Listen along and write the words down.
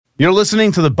You're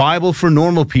listening to the Bible for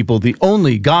Normal People, the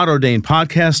only God-ordained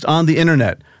podcast on the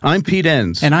internet. I'm Pete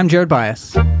Enns. And I'm Jared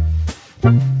Bias.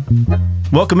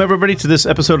 Welcome, everybody, to this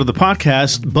episode of the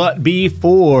podcast. But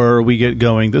before we get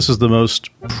going, this is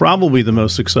probably the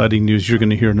most exciting news you're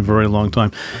going to hear in a very long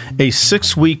time. A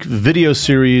 6-week video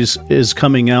series is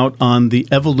coming out on the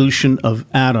evolution of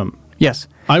Adam. Yes.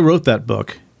 I wrote that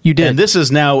book. You did. And this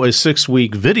is now a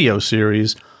 6-week video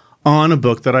series on a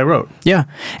book that I wrote. Yeah.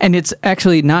 And it's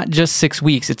actually not just 6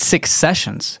 weeks, it's 6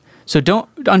 sessions. So don't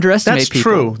underestimate people. That's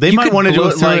true. They might want to do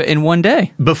it in one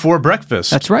day. Before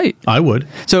breakfast. That's right. I would.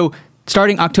 So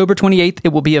starting October 28th, it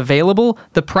will be available.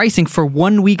 The pricing for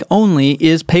 1 week only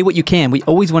is pay what you can. We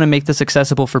always want to make this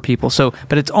accessible for people.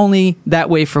 But it's only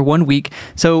that way for 1 week.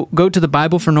 So go to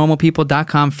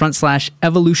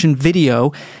thebiblefornormalpeople.com/evolution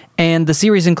video. And the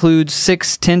series includes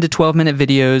 6 10 to 12 minute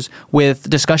videos with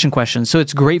discussion questions. So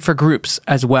it's great for groups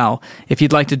as well. If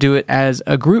you'd like to do it as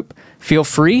a group, feel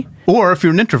free. Or if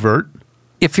you're an introvert,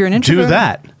 do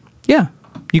that. Yeah.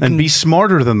 You can be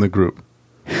smarter than the group,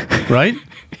 right?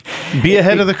 Be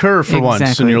ahead of the curve for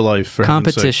once in your life. For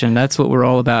competition. That's what we're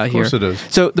all about here. Of course it is.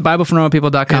 So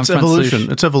thebiblefornormalpeople.com. It's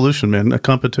evolution. It's evolution, man. A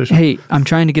competition. Hey, I'm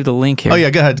trying to give the link here. Oh,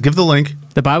 yeah. Go ahead. Give the link.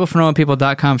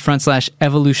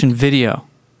 thebiblefornormalpeople.com/evolution video.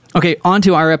 Okay, on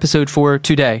to our episode for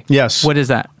today. Yes. What is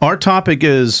that? Our topic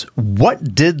is,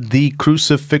 what did the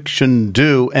crucifixion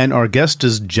do? And our guest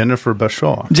is Jennifer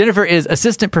Bashaw. Jennifer is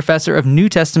assistant professor of New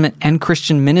Testament and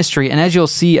Christian ministry. And as you'll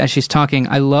see as she's talking,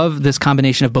 I love this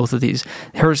combination of both of these.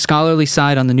 Her scholarly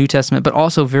side on the New Testament, but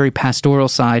also very pastoral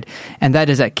side. And that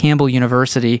is at Campbell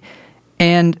University.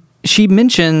 And she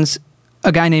mentions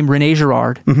a guy named René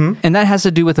Girard, and that has to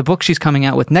do with a book she's coming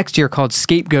out with next year called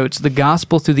Scapegoats, the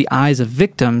Gospel Through the Eyes of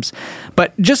Victims.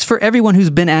 But just for everyone who's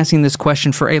been asking this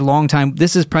question for a long time,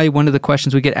 this is probably one of the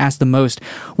questions we get asked the most.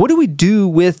 What do we do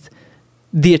with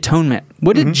the atonement?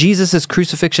 What did Jesus'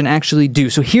 crucifixion actually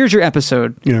do? So here's your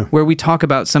episode where we talk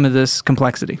about some of this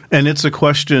complexity. And it's a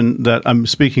question that I'm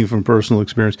speaking from personal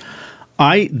experience.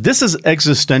 This is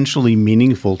existentially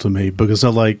meaningful to me because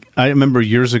I remember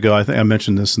years ago, I think I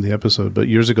mentioned this in the episode, but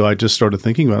years ago I just started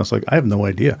thinking about it. I was like, I have no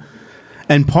idea.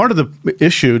 And part of the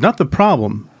issue, not the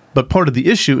problem, but part of the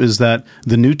issue is that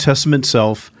the New Testament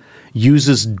itself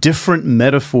uses different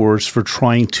metaphors for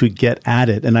trying to get at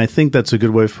it. And I think that's a good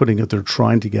way of putting it. They're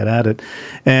trying to get at it.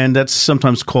 And that's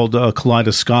sometimes called a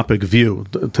kaleidoscopic view,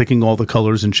 taking all the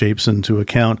colors and shapes into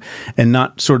account and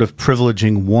not sort of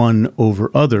privileging one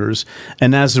over others.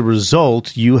 And as a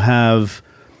result, you have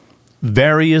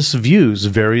various views,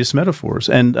 various metaphors.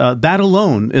 And that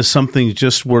alone is something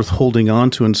just worth holding on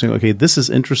to and saying, okay, this is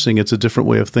interesting. It's a different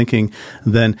way of thinking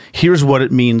than here's what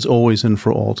it means always and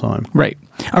for all time. Right.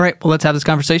 All right. Well, let's have this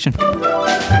conversation.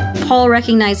 Paul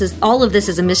recognizes all of this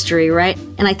as a mystery, right?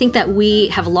 And I think that we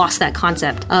have lost that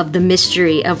concept of the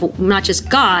mystery of not just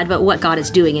God, but what God is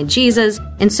doing in Jesus.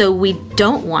 And so we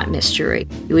don't want mystery.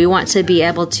 We want to be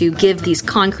able to give these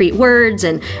concrete words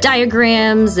and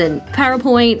diagrams and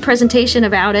PowerPoint presentation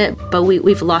about it, but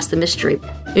we've lost the mystery.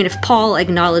 And if Paul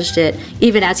acknowledged it,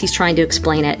 even as he's trying to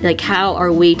explain it, like how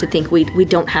are we to think we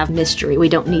don't have mystery? We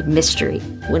don't need mystery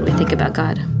when we think about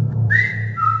God.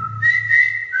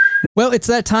 Well, it's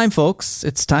that time, folks.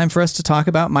 It's time for us to talk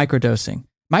about microdosing.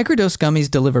 Microdose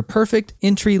gummies deliver perfect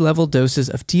entry-level doses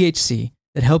of THC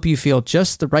that help you feel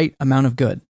just the right amount of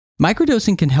good.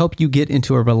 Microdosing can help you get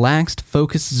into a relaxed,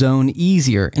 focused zone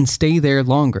easier and stay there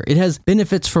longer. It has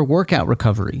benefits for workout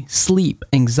recovery, sleep,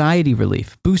 anxiety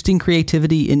relief, boosting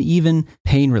creativity, and even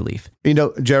pain relief. You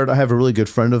know, Jared, I have a really good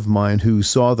friend of mine who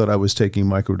saw that I was taking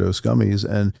microdose gummies,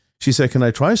 and she said, can I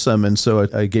try some? And so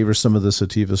I gave her some of the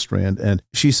sativa strand, and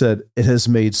she said it has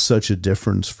made such a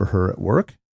difference for her at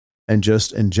work and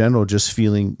just in general, just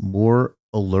feeling more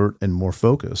alert and more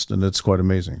focused. And it's quite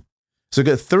amazing. So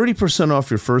get 30%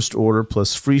 off your first order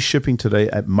plus free shipping today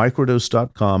at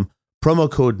microdose.com.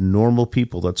 Promo code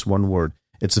NORMALPEOPLE. That's one word.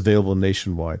 It's available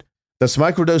nationwide. That's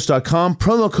microdose.com.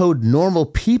 Promo code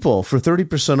NORMALPEOPLE for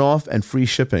 30% off and free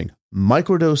shipping.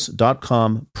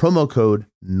 Microdose.com. Promo code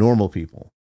NORMALPEOPLE.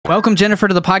 Welcome, Jennifer,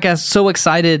 to the podcast. So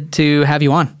excited to have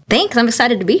you on. Thanks. I'm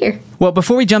excited to be here. Well,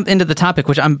 before we jump into the topic,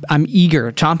 which I'm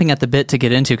eager, chomping at the bit to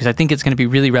get into, because I think it's going to be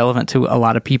really relevant to a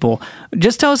lot of people.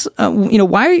 Just tell us,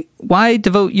 why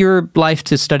devote your life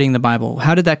to studying the Bible?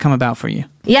 How did that come about for you?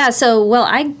 Yeah. So,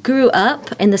 I grew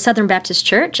up in the Southern Baptist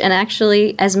Church, and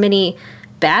actually, as many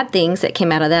bad things that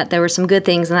came out of that, there were some good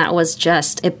things, and that was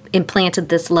just it implanted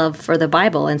this love for the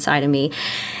Bible inside of me.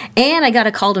 And I got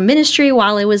a call to ministry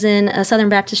while I was in a Southern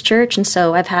Baptist church, and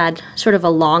so I've had sort of a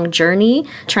long journey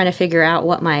trying to figure out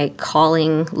what my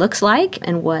calling looks like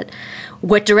and what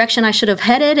what direction I should have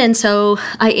headed. And so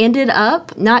I ended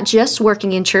up not just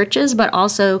working in churches, but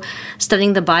also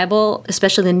studying the Bible,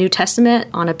 especially the New Testament,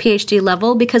 on a PhD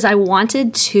level, because I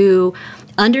wanted to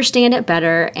understand it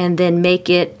better and then make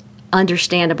it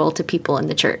understandable to people in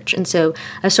the church. And so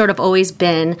I've sort of always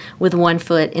been with one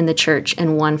foot in the church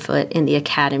and one foot in the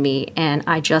academy. And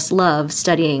I just love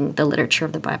studying the literature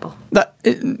of the Bible.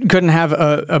 Couldn't have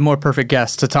a more perfect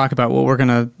guest to talk about what we're going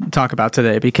to talk about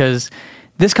today, because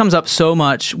this comes up so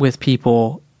much with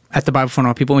people at the Bible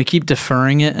Funnel. People, we keep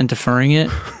deferring it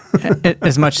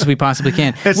as much as we possibly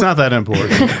can. It's not that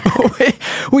important.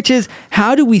 Which is,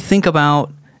 how do we think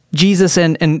about Jesus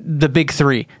and the big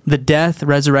three, the death,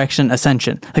 resurrection,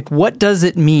 ascension? Like, what does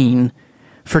it mean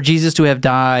for Jesus to have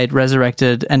died,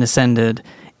 resurrected, and ascended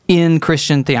in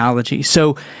Christian theology?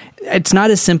 So it's not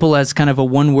as simple as kind of a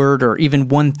one word or even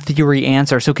one theory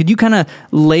answer. So could you kind of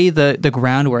lay the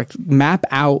groundwork, map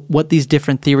out what these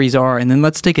different theories are, and then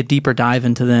let's take a deeper dive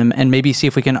into them and maybe see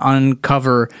if we can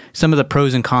uncover some of the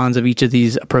pros and cons of each of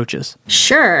these approaches?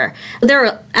 Sure. There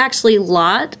are actually a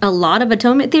lot of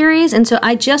atonement theories, and so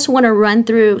I just want to run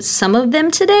through some of them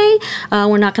today.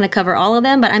 We're not going to cover all of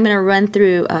them, but I'm going to run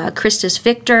through Christus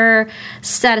Victor,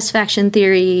 satisfaction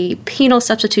theory, penal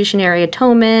substitutionary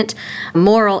atonement,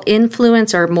 moral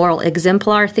influence or moral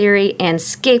exemplar theory, and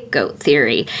scapegoat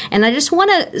theory. And I just want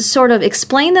to sort of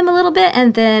explain them a little bit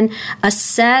and then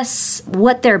assess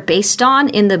what they're based on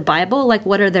in the Bible, like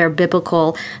what are their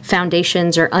biblical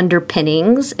foundations or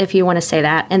underpinnings, if you want to say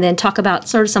that, and then talk about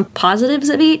sort of some positives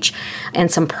of each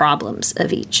and some problems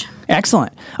of each.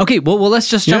 Excellent. Okay, well let's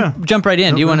just jump right in.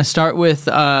 Okay. Do you want to start with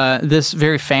this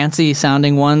very fancy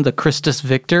sounding one, the Christus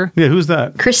Victor? Yeah, who's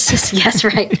that? Christus, yes,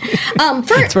 right.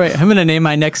 That's right. I'm going to name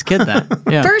my next kid that.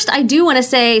 Yeah. First, I do want to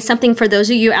say something for those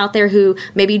of you out there who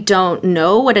maybe don't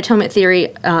know what atonement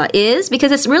theory is,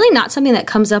 because it's really not something that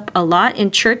comes up a lot in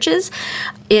churches.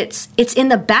 It's in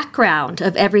the background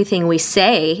of everything we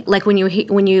say. Like when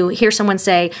you hear someone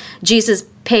say, Jesus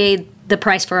paid the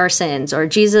price for our sins, or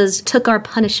Jesus took our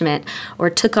punishment, or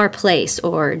took our place,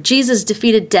 or Jesus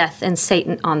defeated death and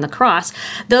Satan on the cross,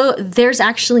 though there's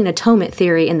actually an atonement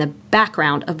theory in the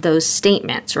background of those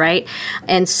statements, right?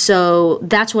 And so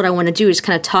that's what I want to do, is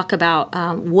kind of talk about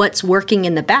what's working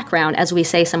in the background as we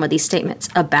say some of these statements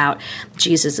about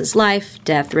Jesus' life,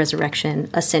 death, resurrection,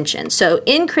 ascension. So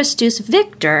in Christus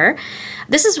Victor,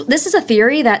 this is a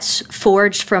theory that's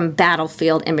forged from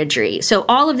battlefield imagery. So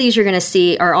all of these you're going to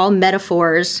see are all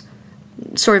metaphors,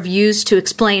 sort of used to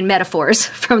explain metaphors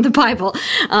from the Bible.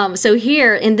 So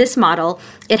here in this model,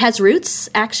 it has roots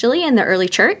actually in the early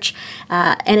church,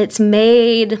 and it's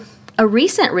made a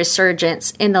recent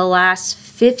resurgence in the last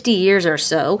 50 years or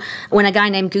so, when a guy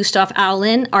named Gustav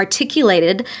Aulin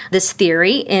articulated this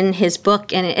theory in his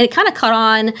book, and it kind of caught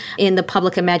on in the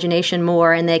public imagination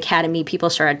more. In the academy,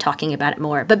 people started talking about it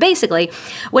more. But basically,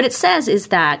 what it says is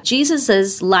that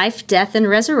Jesus' life, death, and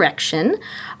resurrection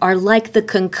are like the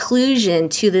conclusion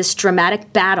to this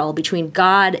dramatic battle between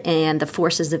God and the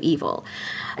forces of evil.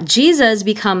 Jesus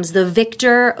becomes the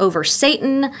victor over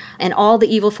Satan and all the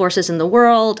evil forces in the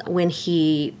world when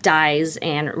he dies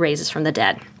and raises from the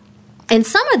dead. In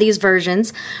some of these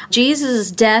versions,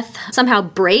 Jesus' death somehow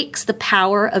breaks the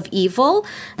power of evil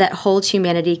that holds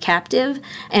humanity captive.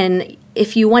 And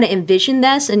if you want to envision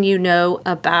this, and you know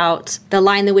about The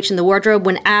Lion, the Witch, and the Wardrobe,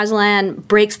 when Aslan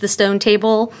breaks the stone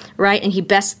table, right, and he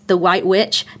bests the White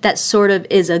Witch, that sort of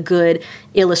is a good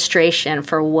illustration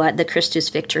for what the Christus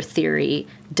Victor theory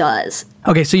does.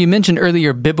 Okay, so you mentioned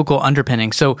earlier biblical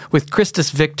underpinning. So with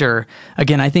Christus Victor,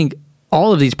 again, I think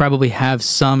all of these probably have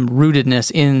some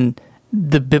rootedness in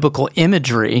the biblical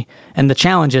imagery, and the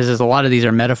challenge is a lot of these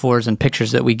are metaphors and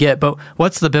pictures that we get, but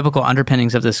what's the biblical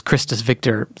underpinnings of this Christus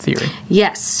Victor theory?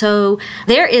 Yes, so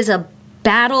there is a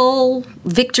battle,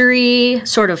 victory,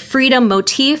 sort of freedom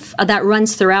motif that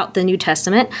runs throughout the New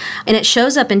Testament, and it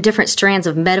shows up in different strands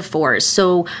of metaphors.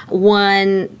 So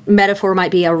one metaphor might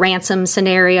be a ransom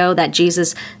scenario, that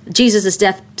Jesus'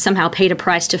 death somehow paid a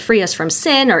price to free us from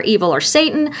sin or evil or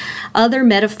Satan. Other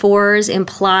metaphors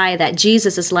imply that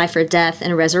Jesus' life or death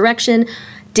and resurrection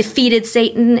defeated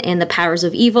Satan and the powers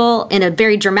of evil in a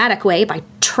very dramatic way by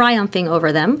triumphing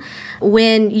over them.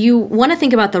 When you want to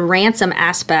think about the ransom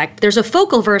aspect, there's a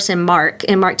focal verse in Mark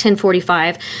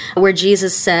 10:45, where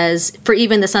Jesus says, "For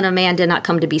even the Son of Man did not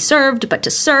come to be served, but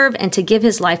to serve and to give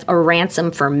his life a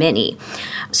ransom for many."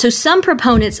 So some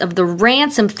proponents of the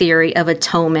ransom theory of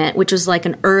atonement, which was like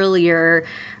an earlier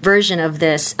version of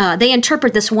this, they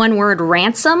interpret this one word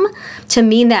ransom to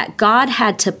mean that God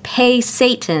had to pay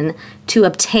Satan to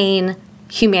obtain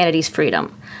humanity's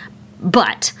freedom.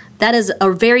 But that is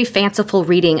a very fanciful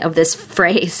reading of this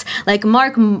phrase. Like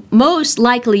Mark most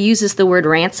likely uses the word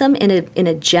ransom in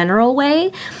a general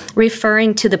way,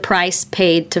 referring to the price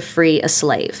paid to free a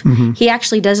slave. He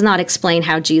actually does not explain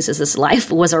how Jesus' life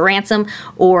was a ransom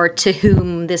or to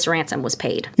whom this ransom was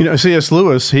paid. C.S.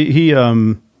 Lewis, he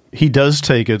does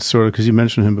take it sort of, because you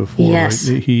mentioned him before. Yes.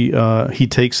 Right? He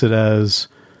takes it as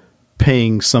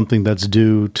paying something that's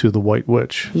due to the White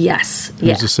Witch. Yes.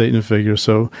 Who's a Satan figure.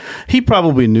 So he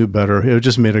probably knew better. It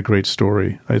just made a great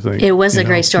story, I think. It was a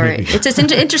great story. Maybe. It's just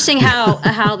interesting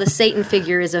how the Satan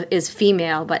figure is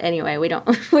female, but anyway, we don't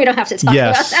have to talk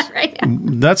about that right now.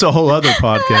 That's a whole other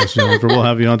podcast, Jennifer. We'll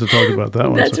have you on to talk about that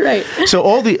one. That's right. So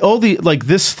all the like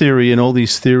this theory and all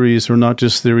these theories are not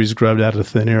just theories grabbed out of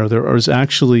thin air. They're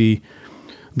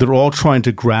all trying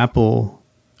to grapple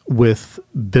with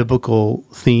biblical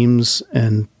themes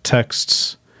and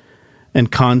texts and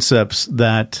concepts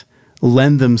that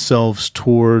lend themselves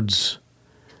towards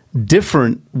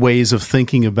different ways of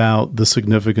thinking about the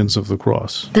significance of the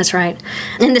cross. That's right.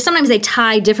 And sometimes they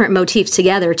tie different motifs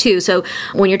together, too. So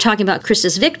when you're talking about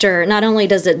Christus Victor, not only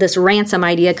does this ransom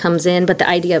idea comes in, but the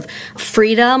idea of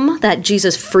freedom, that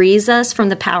Jesus frees us from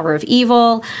the power of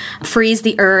evil, frees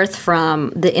the earth from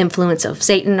the influence of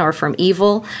Satan or from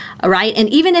evil, right? And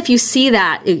even if you see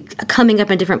that coming up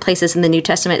in different places in the New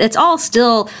Testament, it's all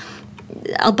still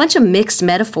a bunch of mixed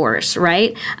metaphors,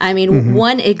 right? I mean,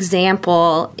 one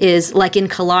example is like in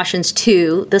Colossians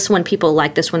 2. This one, people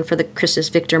like this one for the Christus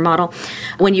Victor model.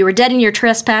 When you were dead in your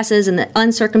trespasses and the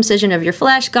uncircumcision of your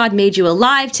flesh, God made you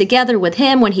alive together with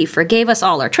him when he forgave us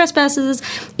all our trespasses,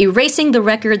 erasing the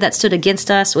record that stood against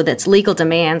us with its legal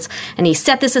demands, and he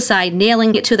set this aside,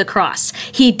 nailing it to the cross.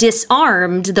 He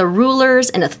disarmed the rulers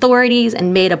and authorities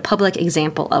and made a public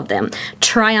example of them,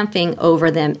 triumphing over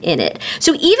them in it.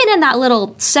 So even in that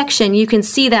little section, you can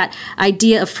see that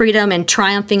idea of freedom and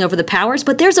triumphing over the powers,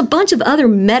 but there's a bunch of other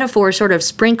metaphors sort of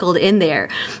sprinkled in there.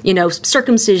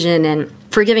 Circumcision and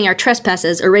forgiving our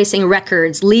trespasses, erasing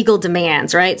records, legal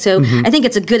demands, right? So I think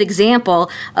it's a good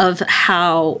example of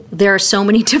how there are so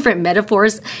many different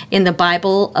metaphors in the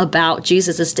Bible about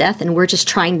Jesus' death, and we're just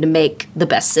trying to make the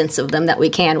best sense of them that we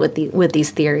can with these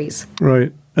theories.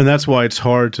 Right. And that's why it's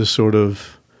hard to sort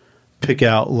of pick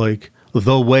out like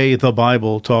the way the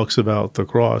Bible talks about the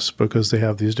cross, because they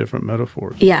have these different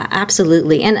metaphors. Yeah,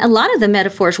 absolutely. And a lot of the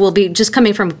metaphors will be just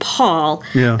coming from Paul.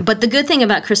 Yeah. But the good thing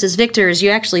about Christus Victor is you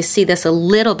actually see this a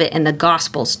little bit in the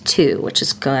Gospels too, which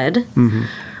is good.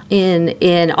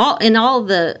 In all of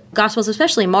the Gospels,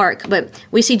 especially Mark, but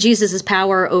we see Jesus'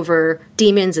 power over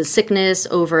demons and sickness,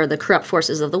 over the corrupt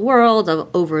forces of the world,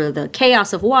 over the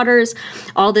chaos of waters,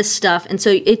 all this stuff. And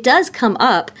so it does come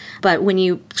up, but when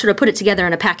you sort of put it together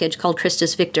in a package called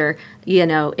Christus Victor,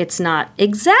 it's not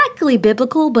exactly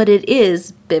biblical, but it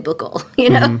is biblical,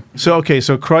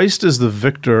 So Christ is the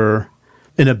victor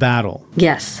in a battle.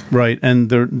 Yes. Right. And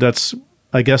that's,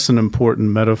 I guess, an important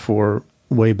metaphor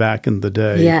way back in the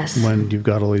day. Yes. When you've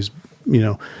got all these,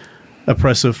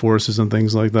 oppressive forces and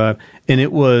things like that. And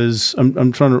it was,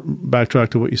 I'm trying to backtrack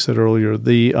to what you said earlier,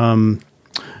 the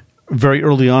very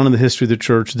early on in the history of the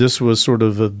church, this was sort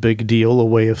of a big deal, a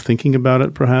way of thinking about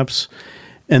it perhaps.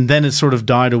 And then it sort of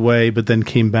died away, but then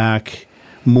came back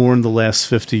more in the last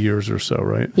 50 years or so,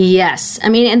 right? Yes. I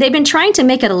mean, and they've been trying to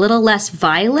make it a little less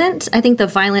violent. I think the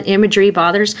violent imagery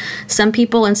bothers some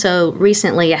people, and so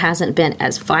recently it hasn't been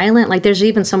as violent. Like there's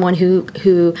even someone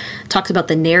who talks about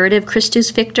the narrative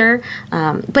Christus Victor,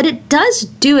 but it does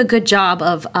do a good job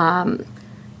of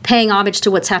paying homage to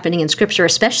what's happening in Scripture,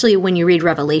 especially when you read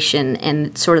Revelation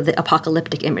and sort of the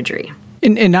apocalyptic imagery.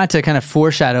 And not to kind of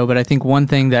foreshadow, but I think one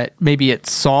thing that maybe it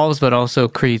solves but also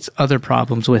creates other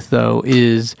problems with, though,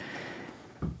 is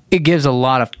it gives a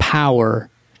lot of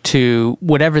power to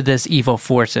whatever this evil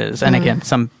force is. And again,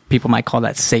 some people might call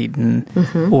that Satan.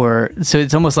 Or so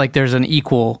it's almost like there's an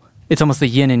equal, it's almost the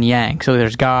yin and yang. So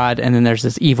there's God, and then there's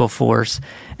this evil force,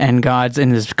 and God's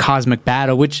in this cosmic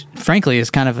battle, which frankly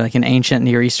is kind of like an ancient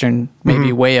Near Eastern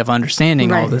maybe way of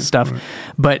understanding all this stuff.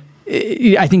 But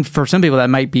I think for some people that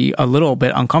might be a little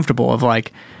bit uncomfortable of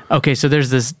like, okay, so there's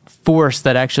this force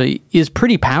that actually is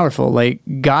pretty powerful. Like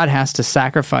God has to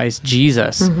sacrifice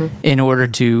Jesus in order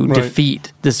to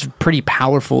defeat this pretty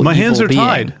powerful My evil hands are being.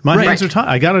 tied. My hands are tied.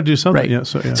 I got to do something. Right. Yeah,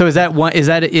 so So is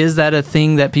that a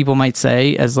thing that people might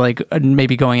say as like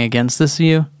maybe going against this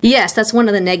view? Yes, that's one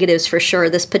of the negatives for sure,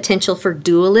 this potential for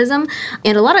dualism.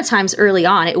 And a lot of times early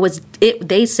on,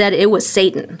 they said it was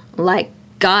Satan. Like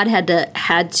God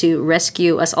had to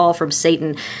rescue us all from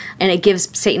Satan, and it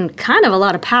gives Satan kind of a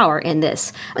lot of power in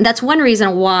this. And that's one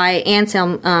reason why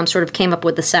Anselm sort of came up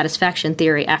with the satisfaction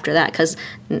theory after that, because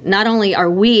not only are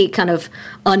we kind of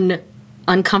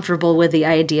uncomfortable with the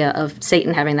idea of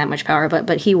Satan having that much power,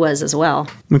 but he was as well.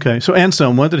 Okay, so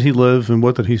Anselm, when did he live and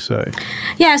what did he say?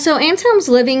 Yeah, so Anselm's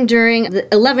living during the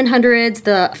 1100s,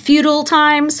 the feudal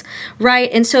times, right?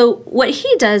 And so what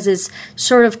he does is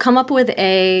sort of come up with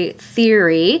a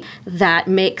theory that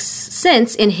makes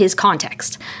sense in his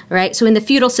context, right? So in the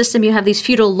feudal system, you have these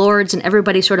feudal lords and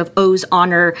everybody sort of owes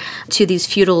honor to these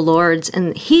feudal lords.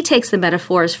 And he takes the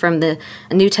metaphors from the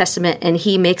New Testament and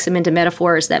he makes them into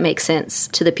metaphors that make sense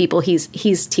to the people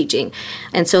he's teaching.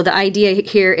 And so the idea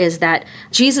here is that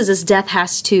Jesus' death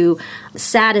has to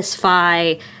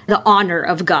satisfy the honor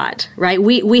of God, right?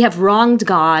 We have wronged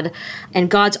God, and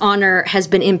God's honor has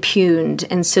been impugned.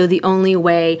 And so the only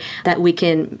way that we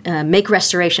can make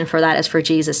restoration for that is for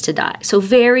Jesus to die. So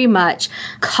very much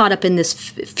caught up in this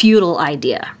feudal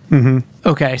idea. Mm-hmm.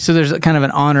 Okay, so there's kind of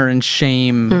an honor and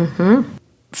shame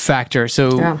factor.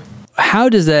 So Yeah. How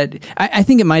does that, I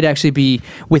think it might actually be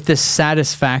with this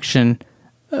satisfaction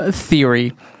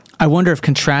theory. I wonder if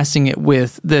contrasting it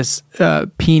with this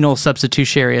penal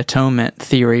substitutionary atonement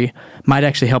theory might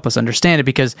actually help us understand it,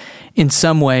 because in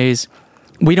some ways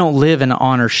we don't live in an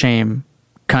honor-shame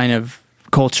kind of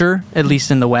culture, at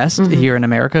least in the West, here in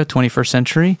America, 21st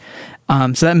century.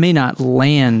 So that may not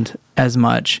land as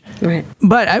much. Right.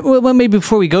 But well, maybe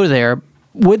before we go there,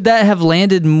 would that have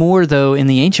landed more, though, in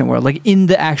the ancient world, like in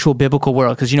the actual biblical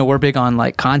world? Because, we're big on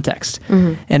like context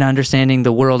and understanding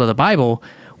the world of the Bible.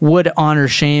 Would honor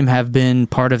shame have been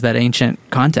part of that ancient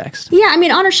context? Yeah, I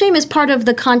mean, honor shame is part of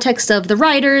the context of the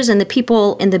writers and the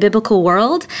people in the biblical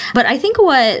world. But I think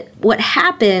what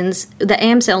happens, that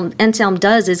Anselm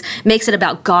does, is makes it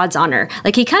about God's honor.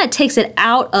 Like, he kind of takes it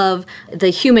out of the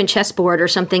human chessboard or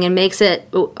something and makes it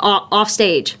off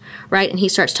stage, right? And he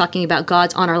starts talking about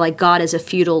God's honor, like God is a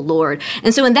feudal lord.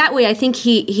 And so in that way, I think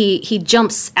he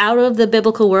jumps out of the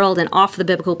biblical world and off the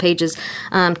biblical pages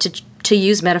to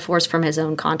use metaphors from his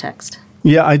own context.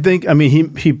 Yeah,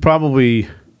 he probably,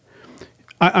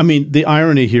 the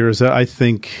irony here is that I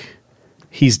think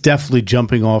he's definitely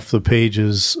jumping off the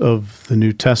pages of the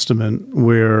New Testament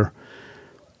where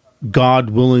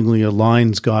God willingly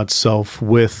aligns God's self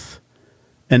with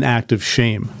an act of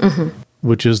shame,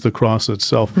 which is the cross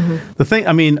itself. The thing,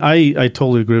 I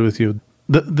totally agree with you.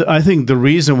 I think the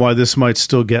reason why this might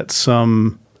still get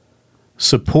some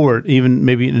support, even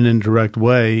maybe in an indirect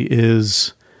way,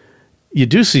 is you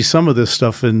do see some of this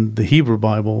stuff in the Hebrew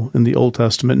Bible, in the Old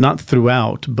Testament, not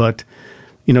throughout, but,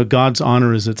 God's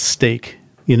honor is at stake,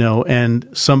 and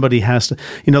somebody has to,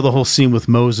 the whole scene with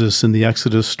Moses in the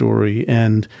Exodus story,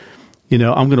 and,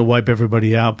 I'm going to wipe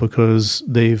everybody out because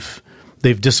they've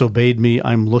disobeyed me,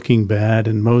 I'm looking bad,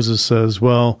 and Moses says,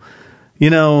 well, you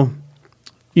don't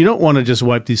want to just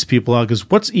wipe these people out because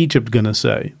what's Egypt going to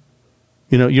say?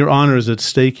 Your honor is at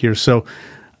stake here. So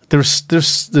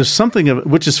there's something of it,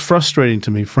 which is frustrating to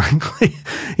me, frankly.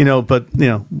 But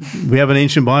we have an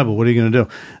ancient Bible. What are you going to do?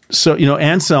 So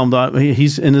Anselm,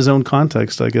 he's in his own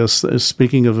context, I guess,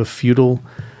 speaking of a feudal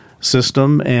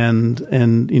system and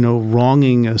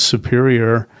wronging a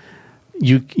superior.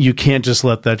 You can't just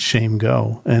let that shame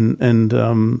go. And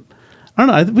I don't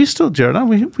know. We still, Jared,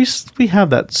 we have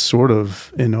that sort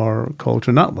of in our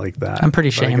culture. Not like that. I'm pretty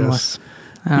shameless.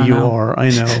 You are, I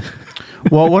know.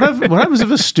 Well, what happens if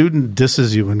a student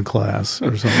disses you in class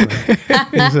or something?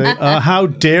 You say, how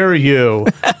dare you?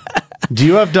 Do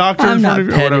you have doctor in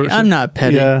front of you? I'm not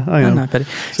petty. Yeah, I am. I'm not petty.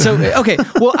 So, okay.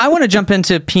 Well, I want to jump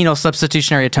into penal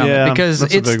substitutionary atonement because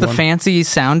it's the fancy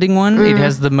sounding one. It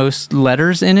has the most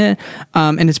letters in it.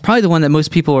 And it's probably the one that most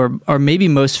people are maybe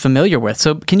most familiar with.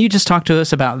 So can you just talk to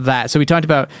us about that? So we talked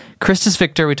about Christus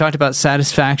Victor. We talked about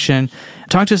satisfaction.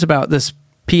 Talk to us about this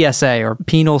PSA, or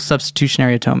penal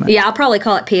substitutionary atonement. Yeah, I'll probably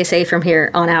call it PSA from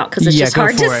here on out because it's just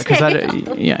hard to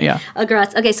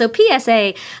say. Okay, so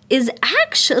PSA is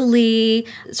actually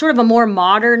sort of a more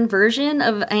modern version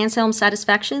of Anselm's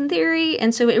satisfaction theory,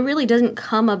 and so it really doesn't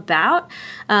come about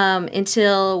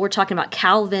until we're talking about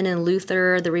Calvin and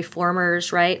Luther, the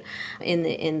reformers, right, in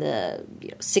the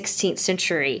 16th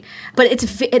century. But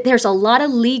there's a lot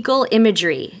of legal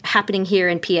imagery happening here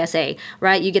in PSA,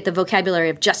 right? You get the vocabulary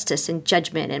of justice and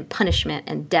judgment and punishment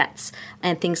and debts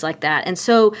and things like that. And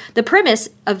so the premise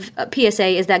of PSA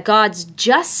is that God's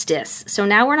justice, so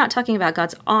now we're not talking about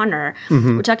God's honor,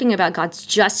 we're talking about God's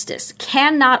justice,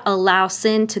 cannot allow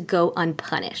sin to go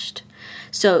unpunished.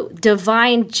 So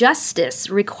divine justice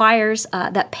requires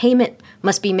that payment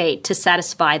must be made to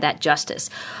satisfy that justice.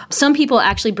 Some people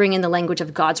actually bring in the language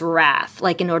of God's wrath,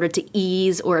 like in order to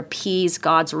ease or appease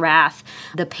God's wrath,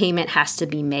 the payment has to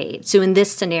be made. So in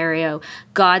this scenario,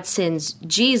 God sends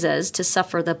Jesus to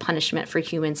suffer the punishment for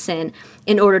human sin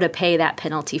in order to pay that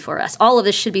penalty for us. All of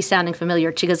this should be sounding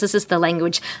familiar because this is the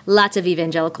language lots of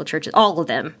evangelical churches, all of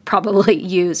them, probably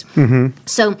use.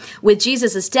 So with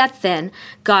Jesus' death then,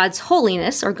 God's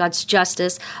holiness or God's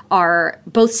justice are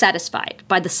both satisfied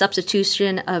by the substitution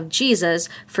of Jesus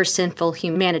for sinful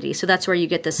humanity. So that's where you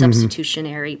get the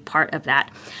substitutionary part of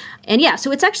that. And yeah,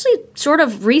 so it's actually sort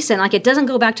of recent. Like it doesn't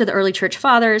go back to the early church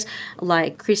fathers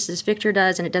like Crucifixion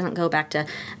does, and it doesn't go back to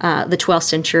the 12th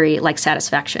century like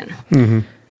satisfaction.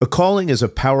 A calling is a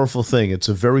powerful thing. It's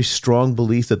a very strong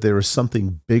belief that there is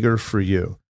something bigger for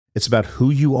you. It's about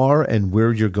who you are and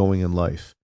where you're going in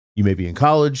life. You may be in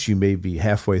college, you may be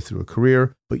halfway through a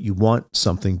career, but you want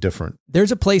something different.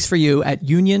 There's a place for you at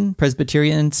Union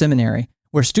Presbyterian Seminary,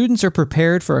 where students are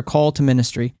prepared for a call to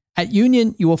ministry. At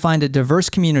Union, you will find a diverse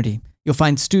community. You'll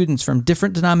find students from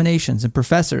different denominations and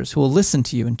professors who will listen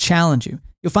to you and challenge you.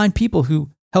 You'll find people who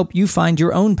help you find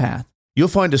your own path. You'll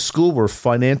find a school where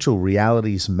financial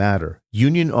realities matter.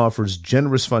 Union offers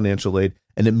generous financial aid,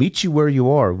 and it meets you where you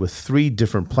are with 3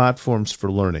 different platforms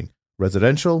for learning: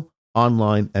 residential,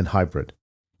 online, and hybrid.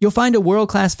 You'll find a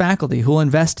world-class faculty who will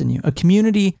invest in you, a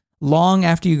community long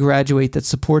after you graduate that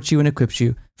supports you and equips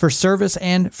you for service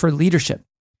and for leadership.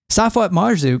 Safwat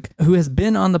Marzouk, who has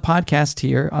been on the podcast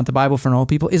here on the Bible for Normal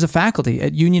People, is a faculty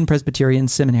at Union Presbyterian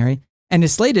Seminary and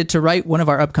is slated to write one of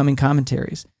our upcoming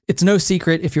commentaries. It's no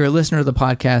secret, if you're a listener to the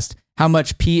podcast, how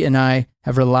much Pete and I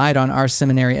have relied on our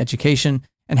seminary education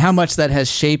and how much that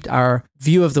has shaped our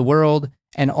view of the world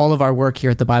and all of our work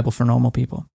here at the Bible for Normal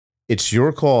People. It's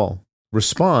your call.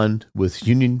 Respond with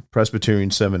Union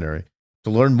Presbyterian Seminary. To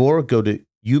learn more, go to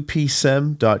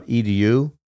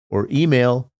upsem.edu or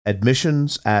email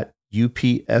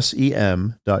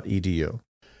admissions@upsem.edu.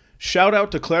 Shout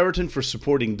out to Claritin for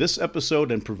supporting this episode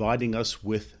and providing us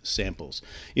with samples.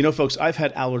 You know, folks, I've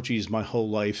had allergies my whole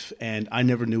life, and I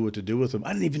never knew what to do with them.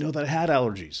 I didn't even know that I had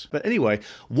allergies. But anyway,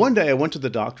 one day I went to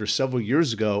the doctor several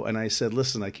years ago, and I said,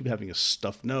 listen, I keep having a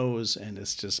stuffed nose, and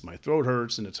it's just my throat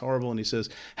hurts, and it's horrible. And he says,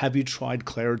 have you tried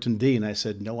Claritin D? And I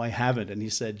said, no, I haven't. And he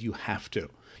said, you have to.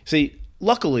 See,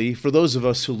 luckily, for those of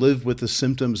us who live with the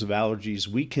symptoms of allergies,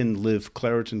 we can live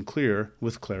Claritin Clear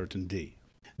with Claritin D.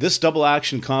 This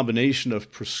double-action combination of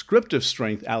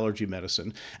prescriptive-strength allergy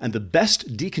medicine and the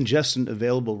best decongestant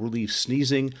available relieves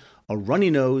sneezing, a runny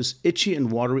nose, itchy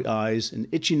and watery eyes, an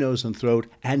itchy nose and throat,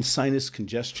 and sinus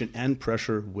congestion and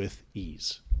pressure with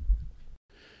ease.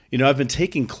 You know, I've been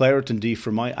taking Claritin D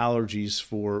for my allergies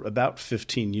for about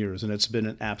 15 years, and it's been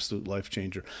an absolute life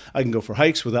changer. I can go for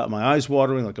hikes without my eyes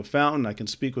watering like a fountain. I can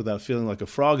speak without feeling like a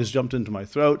frog has jumped into my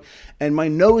throat, and my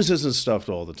nose isn't stuffed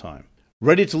all the time.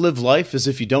 Ready to live life as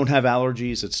if you don't have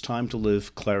allergies? It's time to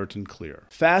live Claritin Clear.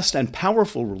 Fast and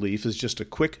powerful relief is just a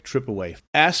quick trip away.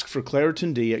 Ask for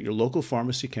Claritin D at your local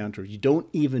pharmacy counter. You don't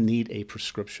even need a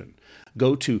prescription.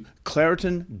 Go to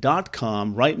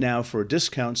Claritin.com right now for a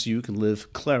discount so you can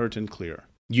live Claritin Clear.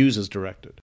 Use as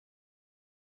directed.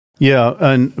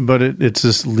 Yeah, but it's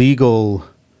this legal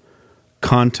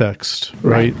context,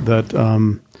 right? That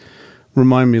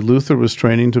remind me, Luther was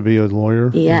training to be a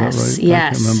lawyer. Yes, is that right? yes, I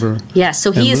can't remember. Yes.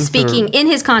 So he is speaking in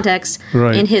his context,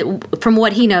 right, from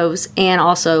what he knows, and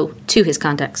also to his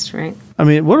context. Right. I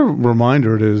mean, what a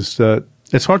reminder it is that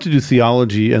it's hard to do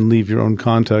theology and leave your own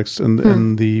context and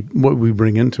what we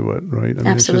bring into it. Right. I mean,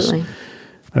 absolutely.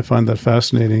 I find that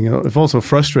fascinating. It's also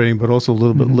frustrating, but also a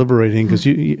little bit liberating because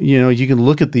you know you can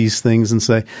look at these things and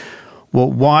say, well,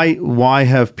 why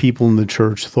have people in the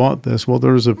church thought this? Well,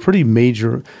 there was a pretty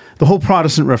major, the whole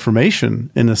Protestant Reformation,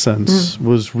 in a sense,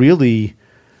 was really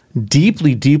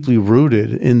deeply, deeply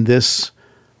rooted in this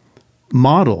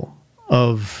model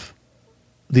of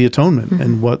the atonement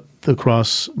and what the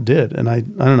cross did. And I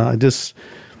don't know,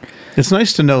 it's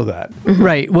nice to know that.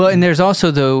 Right. Well, and there's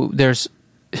also, there's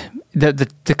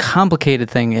the complicated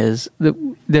thing is that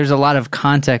there's a lot of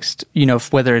context, you know,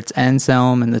 whether it's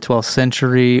Anselm in the 12th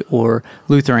century or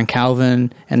Luther and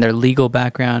Calvin and their legal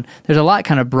background. There's a lot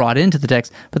kind of brought into the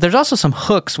text, but there's also some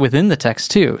hooks within the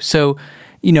text too. So,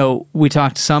 you know, we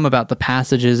talked some about the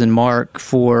passages in Mark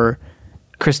for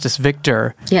Christus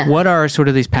Victor. Yeah. What are sort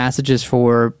of these passages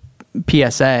for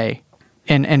PSA?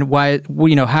 And why,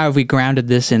 you know, how have we grounded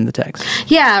this in the text?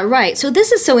 Yeah, right. So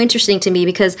this is so interesting to me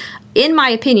because, in my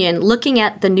opinion, looking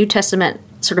at the New Testament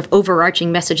sort of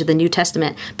overarching message of the New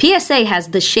Testament, PSA has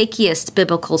the shakiest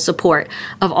biblical support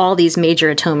of all these major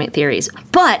atonement theories.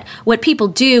 But what people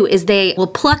do is they will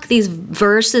pluck these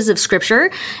verses of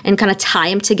Scripture and kind of tie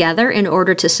them together in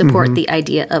order to support the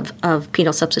idea of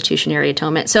penal substitutionary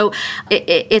atonement. So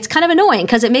it's kind of annoying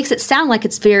because it makes it sound like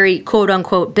it's very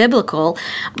quote-unquote biblical,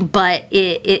 but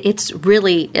it's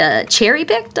really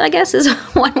cherry-picked, I guess is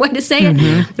one way to say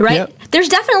it, right? Yep. There's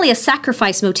definitely a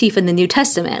sacrifice motif in the New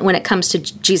Testament when it comes to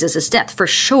Jesus' death, for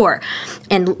sure.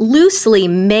 And loosely,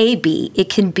 maybe, it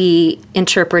can be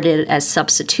interpreted as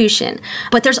substitution.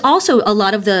 But there's also a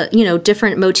lot of the,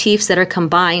 different motifs that are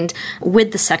combined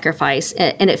with the sacrifice.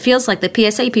 And it feels like the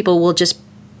PSA people will just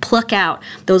pluck out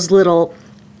those little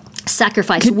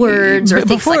sacrifice words or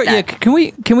things like that.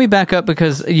 Yeah, can we back up,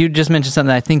 because you just mentioned something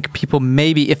that I think people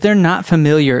maybe, if they're not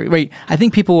familiar, right? I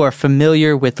think people are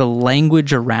familiar with the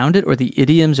language around it or the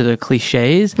idioms or the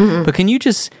cliches. But can you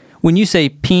just, when you say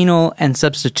penal and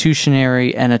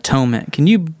substitutionary and atonement, can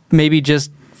you maybe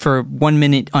just for 1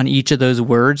 minute on each of those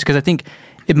words? Because I think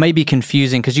it may be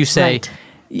confusing because you say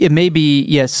it may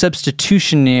be,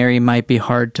 substitutionary might be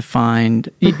hard to find.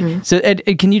 So, Ed,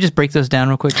 can you just break those down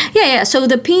real quick? Yeah. So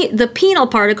the penal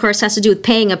part, of course, has to do with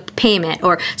paying a payment.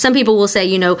 Or some people will say,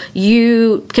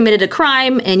 you committed a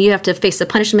crime and you have to face the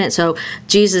punishment, so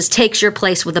Jesus takes your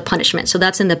place with the punishment. So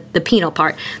that's in the penal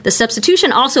part. The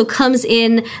substitution also comes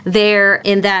in there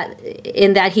in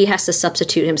that he has to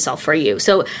substitute himself for you.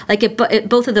 So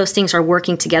both of those things are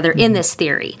working together in this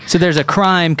theory. So there's a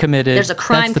crime committed. There's a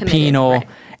crime committed. That's the committed, penal. right.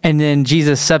 And then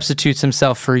Jesus substitutes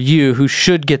himself for you, who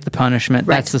should get the punishment.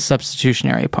 Right. That's the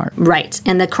substitutionary part. Right.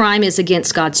 And the crime is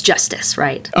against God's justice,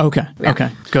 right? Okay. Yeah.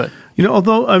 Okay. Good.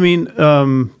 Although,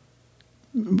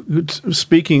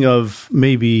 speaking of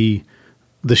maybe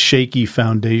the shaky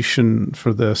foundation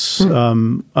for this,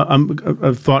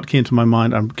 a thought came to my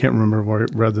mind. I can't remember where I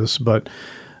read this, but,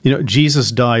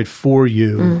 Jesus died for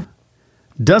you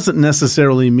doesn't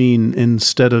necessarily mean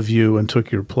instead of you and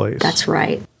took your place. That's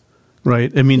right.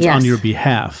 Right? It means on your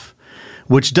behalf,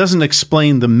 which doesn't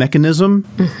explain the mechanism,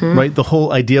 right? The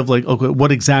whole idea of okay,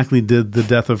 what exactly did the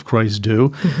death of Christ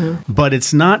do? But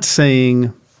it's not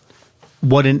saying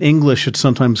what in English it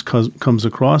sometimes comes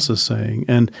across as saying.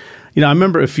 And, I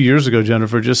remember a few years ago,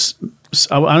 Jennifer,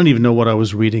 I don't even know what I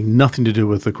was reading, nothing to do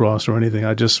with the cross or anything.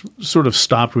 I just sort of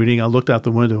stopped reading. I looked out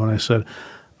the window and I said,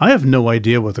 I have no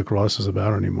idea what the cross is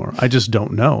about anymore. I just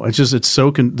don't know.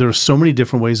 There are so many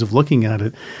different ways of looking at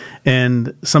it.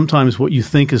 And sometimes what you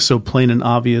think is so plain and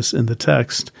obvious in the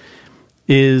text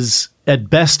is at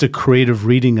best a creative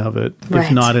reading of it,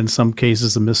 if not in some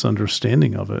cases a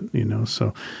misunderstanding of it,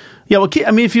 So, well,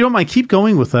 if you don't mind, keep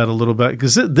going with that a little bit,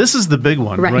 because this is the big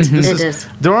one, right? It is.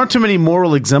 There aren't too many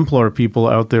moral exemplar people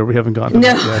out there. We haven't gotten to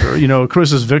that yet. Or,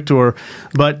 Christus Victor.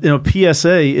 But,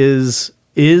 PSA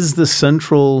is the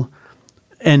central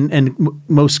and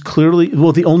most clearly,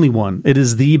 the only one. It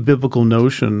is the biblical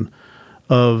notion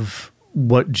of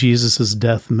what Jesus'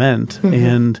 death meant.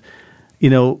 And,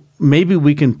 maybe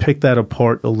we can pick that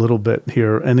apart a little bit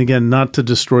here. And again, not to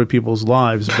destroy people's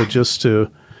lives, but just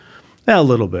to a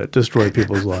little bit destroy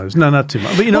people's lives. No, not too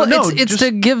much. But it's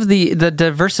to give the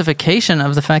diversification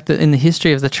of the fact that in the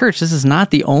history of the church, this is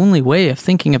not the only way of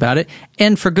thinking about it,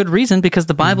 and for good reason, because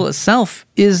the Bible itself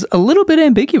is a little bit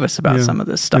ambiguous about some of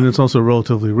this stuff, and it's also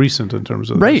relatively recent in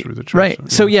terms of the history of the church.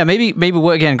 Right. So maybe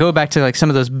again, go back to some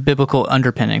of those biblical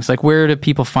underpinnings. Where do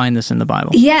people find this in the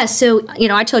Bible? Yeah. So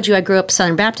I told you I grew up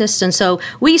Southern Baptist, and so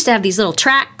we used to have these little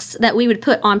tracts that we would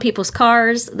put on people's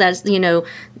cars. That's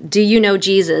do you know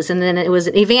Jesus? And then it was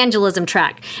an evangelism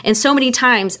tract. And so many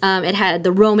times it had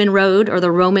the Roman road or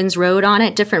the Romans road on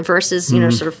it, different verses,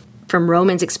 sort of from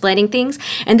Romans explaining things.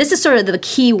 And this is sort of the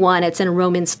key one. It's in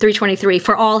Romans 3:23,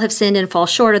 for all have sinned and fall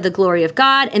short of the glory of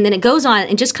God. And then it goes on,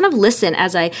 and just kind of listen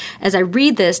as I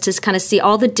read this to kind of see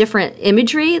all the different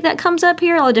imagery that comes up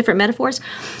here, all the different metaphors.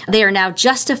 They are now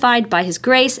justified by his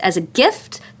grace as a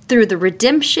gift through the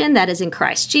redemption that is in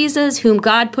Christ Jesus, whom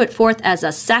God put forth as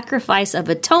a sacrifice of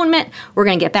atonement. We're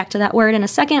going to get back to that word in a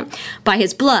second. By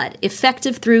his blood,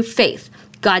 effective through faith.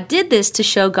 God did this to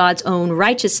show God's own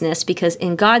righteousness, because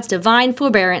in God's divine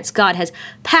forbearance, God has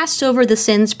passed over the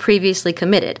sins previously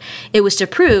committed. It was to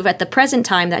prove at the present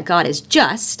time that God is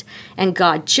just, and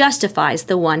God justifies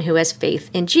the one who has faith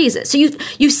in Jesus. So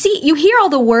you hear all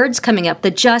the words coming up,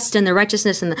 the just and the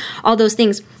righteousness and all those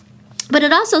things. But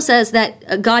it also says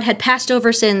that God had passed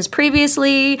over sins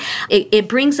previously. It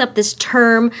brings up this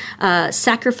term,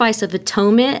 sacrifice of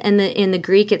atonement. And in the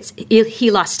Greek, it's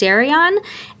hilasterion.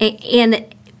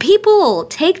 And people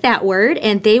take that word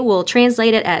and they will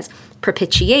translate it as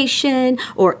propitiation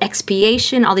or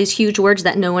expiation, all these huge words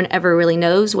that no one ever really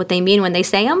knows what they mean when they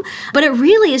say them. But it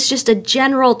really is just a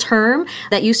general term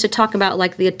that used to talk about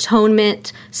like the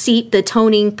atonement seat, the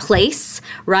atoning place,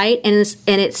 right? And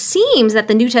it seems that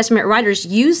the New Testament writers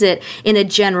use it in a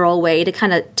general way to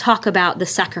kind of talk about the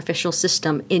sacrificial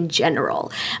system in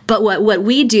general. But what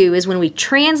we do is when we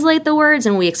translate the words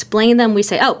and we explain them, we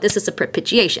say, oh, this is a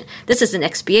propitiation. This is an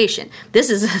expiation. This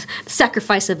is a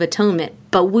sacrifice of atonement.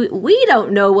 But we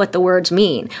don't know what the words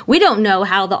mean. We don't know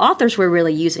how the authors were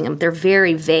really using them. They're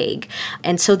very vague.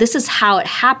 And so this is how it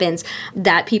happens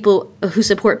that people who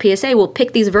support PSA will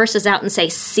pick these verses out and say,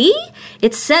 see,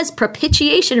 it says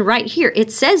propitiation right here.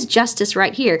 It says justice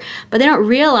right here. But they don't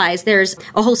realize there's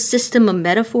a whole system of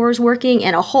metaphors working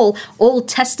and a whole Old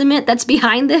Testament that's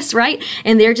behind this, right?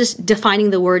 And they're just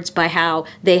defining the words by how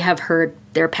they have heard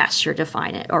their pastor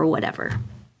define it or whatever.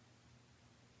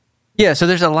 Yeah, so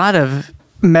there's a lot of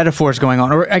metaphors going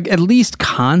on, or at least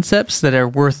concepts that are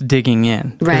worth digging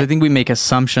in. Because I think we make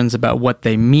assumptions about what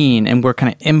they mean, and we're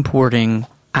kind of importing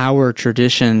our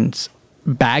traditions'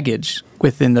 baggage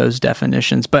within those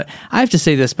definitions. But I have to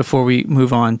say this before we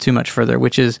move on too much further,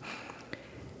 which is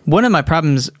one of my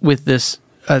problems with this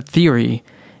theory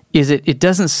is it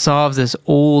doesn't solve this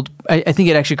old... I think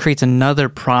it actually creates another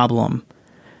problem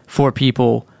for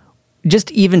people,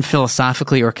 just even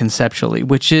philosophically or conceptually,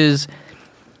 which is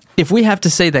if we have to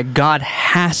say that God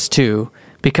has to,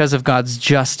 because of God's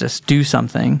justice, do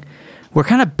something, we're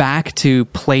kind of back to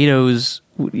Plato's,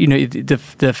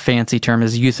 the fancy term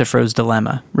is Euthyphro's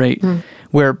dilemma, right?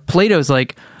 Where Plato's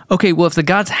like, okay, well, if the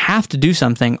gods have to do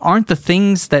something, aren't the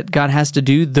things that God has to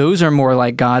do, those are more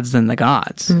like gods than the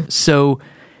gods. So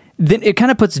then it kind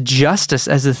of puts justice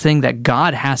as the thing that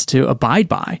God has to abide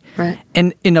by. Right.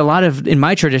 And in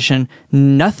my tradition,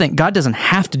 God doesn't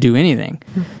have to do anything.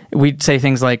 We'd say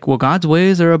things like, well, God's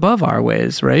ways are above our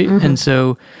ways, right? And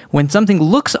so when something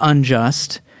looks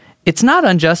unjust, it's not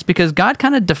unjust because God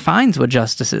kind of defines what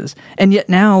justice is. And yet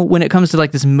now, when it comes to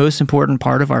like this most important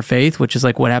part of our faith, which is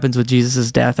like what happens with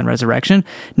Jesus' death and resurrection,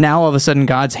 now all of a sudden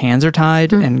God's hands are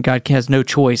tied and God has no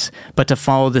choice but to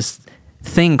follow this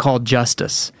thing called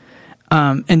justice.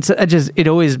 And so it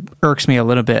always irks me a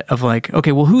little bit of like,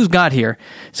 okay, well, who's God here?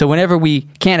 So whenever we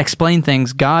can't explain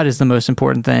things, God is the most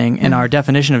important thing, and our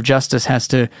definition of justice has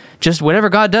to just whatever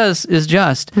God does is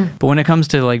just. But when it comes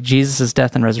to like Jesus'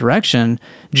 death and resurrection,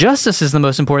 justice is the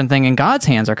most important thing, and God's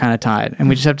hands are kind of tied, and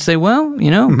we just have to say, well,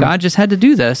 God just had to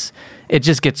do this. It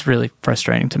just gets really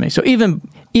frustrating to me. So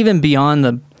even beyond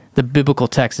the biblical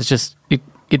text, it's just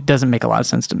it doesn't make a lot of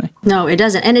sense to me. No, it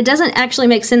doesn't. And it doesn't actually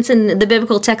make sense in the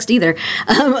biblical text either.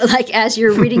 Like as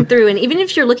you're reading through, and even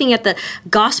if you're looking at the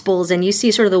Gospels and you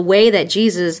see sort of the way that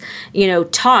Jesus,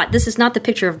 taught, this is not the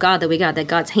picture of God that we got, that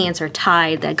God's hands are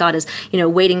tied, that God is,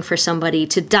 waiting for somebody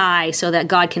to die so that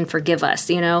God can forgive us.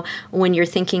 When you're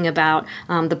thinking about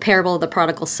the parable of the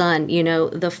prodigal son,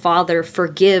 the father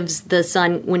forgives the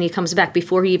son when he comes back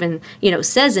before he even,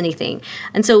 says anything.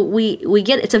 And so we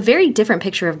get, it's a very different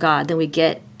picture of God than we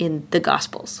get in the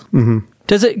Gospels.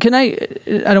 Does it?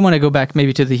 I don't want to go back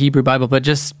maybe to the Hebrew Bible, but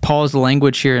just Paul's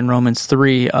language here in Romans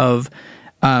 3 of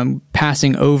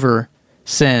passing over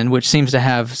sin, which seems to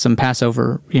have some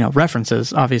Passover,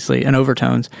 references, obviously, and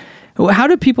overtones. How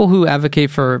do people who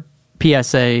advocate for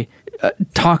PSA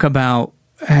talk about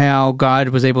how God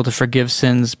was able to forgive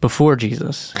sins before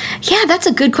Jesus? Yeah, that's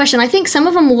a good question. I think some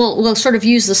of them will sort of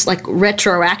use this like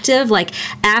retroactive, like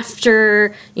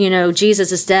after,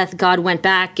 Jesus' death, God went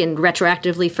back and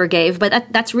retroactively forgave. But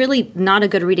that's really not a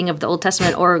good reading of the Old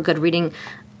Testament or a good reading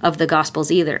of the Gospels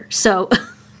either. So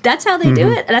that's how they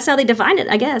do it. That's how they define it,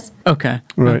 I guess. Okay.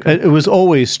 Right. Okay. It was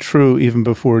always true even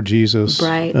before Jesus.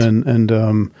 Right.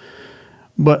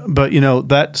 But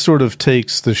that sort of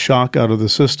takes the shock out of the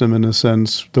system in a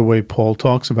sense, the way Paul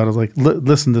talks about it. Like,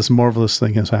 listen, this marvelous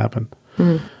thing has happened.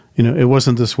 It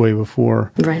wasn't this way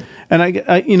before. Right. And I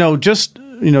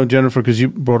Jennifer, because you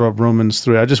brought up Romans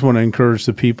 3, I just want to encourage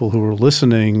the people who are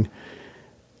listening.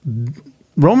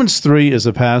 Romans 3 is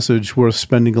a passage worth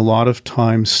spending a lot of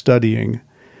time studying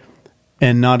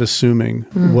and not assuming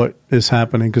what is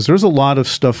happening, because there's a lot of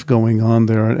stuff going on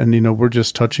there, and we're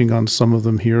just touching on some of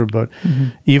them here, but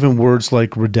even words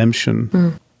like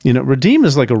redemption, redeem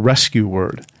is like a rescue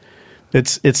word.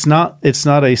 It's not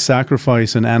a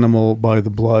sacrifice an animal by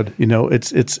the blood.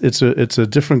 It's a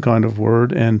different kind of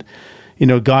word, and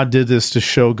God did this to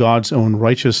show God's own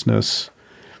righteousness.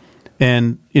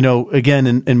 And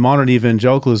again, in modern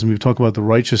evangelicalism, we talk about the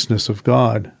righteousness of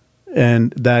God,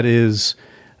 and that is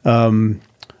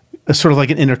sort of like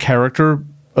an inner character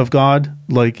of God,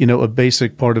 like a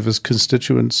basic part of his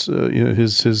constituents,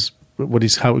 his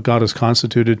how God is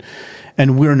constituted,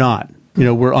 and we're not.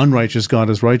 We're unrighteous. God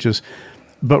is righteous.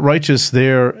 But righteous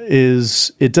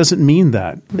it doesn't mean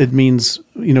that. It means,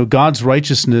 God's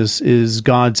righteousness is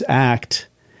God's act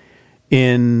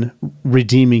in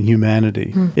redeeming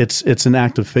humanity. It's an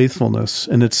act of faithfulness,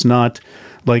 and it's not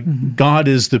like God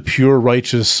is the pure,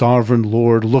 righteous, sovereign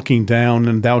Lord looking down,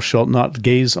 and thou shalt not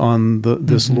gaze on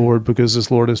this Lord because this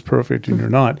Lord is perfect and you're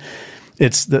not.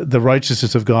 It's the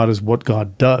righteousness of God is what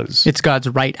God does. It's God's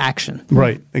right action.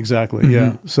 Right, exactly.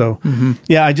 Yeah. So,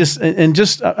 I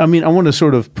want to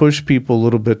sort of push people a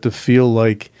little bit to feel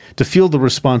the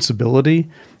responsibility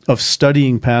of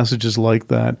studying passages like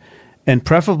that, and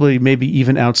preferably maybe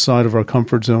even outside of our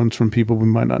comfort zones from people we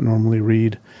might not normally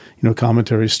read,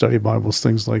 commentaries, study Bibles,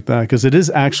 things like that, because it is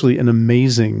actually an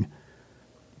amazing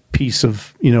piece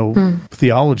of,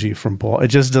 theology from Paul. It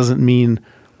just doesn't mean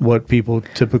what people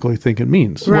typically think it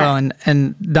means. Right. Well,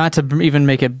 and not to even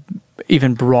make it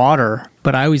even broader,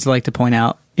 but I always like to point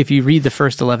out, if you read the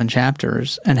first 11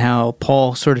 chapters and how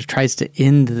Paul sort of tries to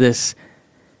end this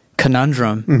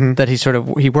conundrum that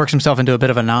he works himself into a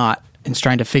bit of a knot and is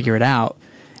trying to figure it out.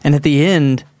 And at the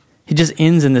end, he just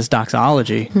ends in this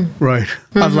doxology. Right.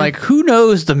 Of like, who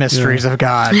knows the mysteries of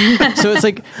God? So it's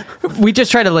like, we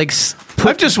just try to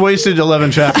I've just wasted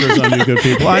 11 chapters on you good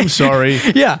people. I'm sorry.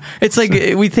 Yeah. It's like,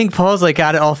 we think Paul's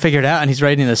got it all figured out and he's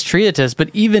writing this treatise, but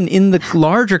even in the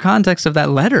larger context of that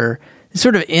letter, it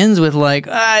sort of ends with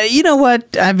you know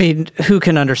what? I mean, who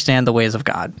can understand the ways of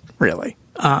God, really?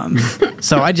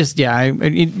 So I just, do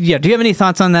you have any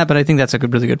thoughts on that? But I think that's a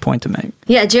really good point to make.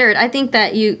 Yeah, Jared, I think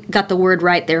that you got the word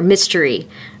right there, mystery,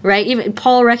 right? Even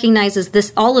Paul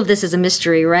recognizes all of this is a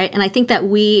mystery, right? And I think that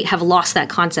we have lost that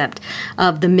concept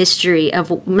of the mystery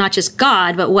of not just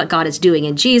God, but what God is doing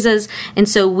in Jesus. And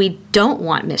so we don't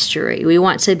want mystery. We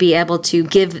want to be able to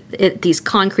give it these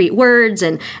concrete words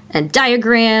and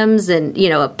diagrams and,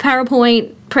 a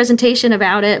PowerPoint presentation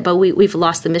about it, but we've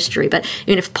lost the mystery. But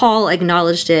if Paul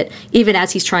acknowledged it, even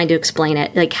as he's trying to explain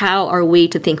it, how are we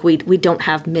to think we don't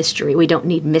have mystery? We don't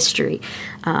need mystery.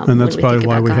 And that's probably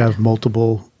why we have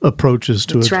multiple approaches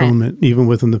to atonement, even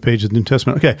within the page of the New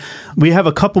Testament. Okay, we have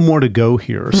a couple more to go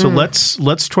here. So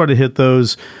let's try to hit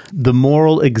those. The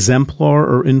moral exemplar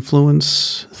or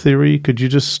influence theory, could you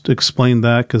just explain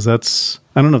that? Because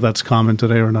I don't know if that's common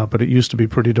today or not, but it used to be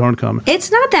pretty darn common. It's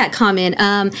not that common.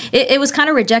 It was kind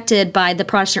of rejected by the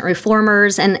Protestant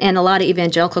reformers, and a lot of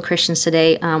evangelical Christians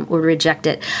today would reject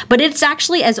it. But it's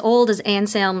actually as old as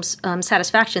Anselm's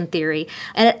satisfaction theory,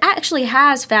 and it actually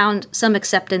has found some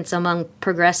acceptance among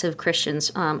progressive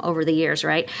Christians over the years,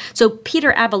 right? So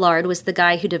Peter Abelard was the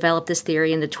guy who developed this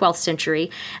theory in the 12th century,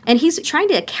 and he's trying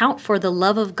to account for the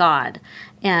love of God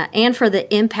and for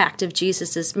the impact of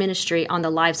Jesus' ministry on the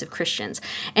lives of Christians.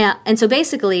 And so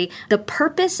basically, the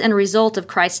purpose and result of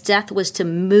Christ's death was to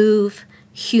move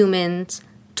humans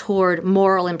toward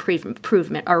moral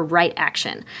improvement or right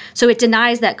action. So it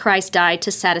denies that Christ died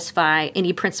to satisfy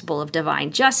any principle of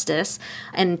divine justice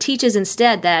and teaches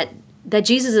instead that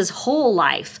Jesus' whole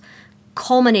life,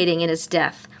 culminating in his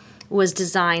death, was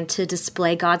designed to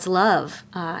display God's love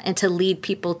and to lead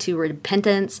people to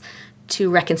repentance, to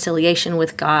reconciliation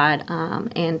with God,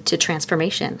 and to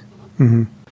transformation. Mm-hmm.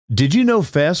 Did you know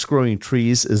Fast Growing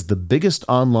Trees is the biggest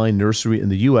online nursery in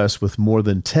the U.S. with more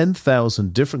than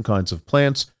 10,000 different kinds of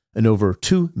plants and over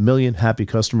 2 million happy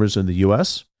customers in the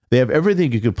U.S.? They have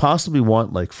everything you could possibly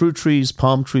want, like fruit trees,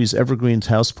 palm trees, evergreens,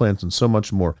 houseplants, and so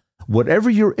much more. Whatever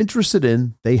you're interested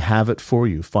in, they have it for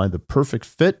you. Find the perfect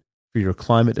fit for your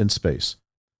climate and space.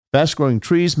 Fast Growing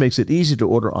Trees makes it easy to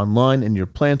order online, and your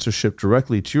plants are shipped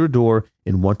directly to your door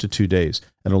in 1 to 2 days.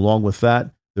 And along with that,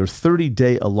 their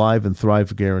 30-day Alive and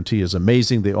Thrive guarantee is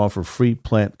amazing. They offer free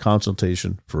plant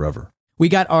consultation forever. We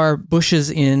got our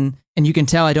bushes in, and you can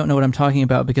tell I don't know what I'm talking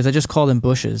about because I just called them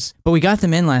bushes. But we got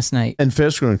them in last night. And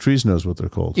Fast Growing Trees knows what they're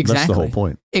called. Exactly. That's the whole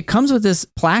point. It comes with this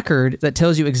placard that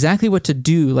tells you exactly what to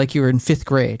do like you were in 5th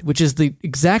grade, which is the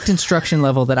exact instruction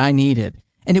level that I needed.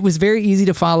 And it was very easy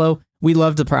to follow. We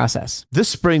loved the process. This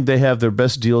spring, they have their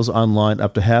best deals online,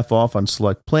 up to half off on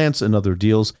select plants and other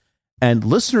deals. And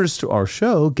listeners to our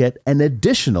show get an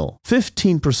additional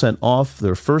 15% off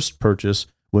their first purchase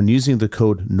when using the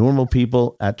code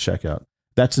NORMALPEOPLE at checkout.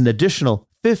 That's an additional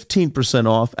 15%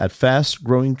 off at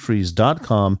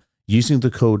fastgrowingtrees.com using the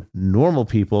code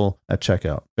NORMALPEOPLE at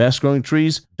checkout.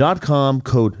 Fastgrowingtrees.com,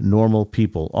 code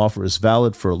NORMALPEOPLE. Offer is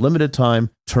valid for a limited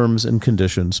time. Terms and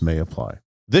conditions may apply.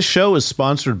 This show is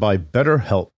sponsored by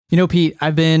BetterHelp. You know, Pete,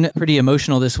 I've been pretty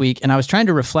emotional this week, and I was trying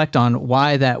to reflect on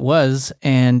why that was.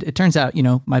 And it turns out,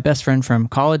 my best friend from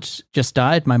college just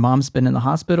died. My mom's been in the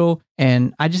hospital,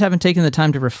 and I just haven't taken the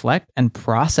time to reflect and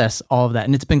process all of that.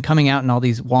 And it's been coming out in all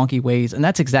these wonky ways. And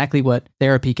that's exactly what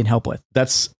therapy can help with.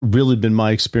 That's really been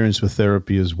my experience with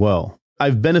therapy as well.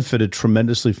 I've benefited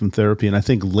tremendously from therapy. And I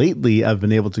think lately I've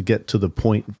been able to get to the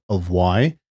point of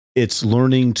why. It's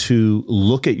learning to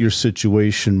look at your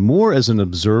situation more as an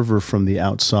observer from the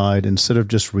outside instead of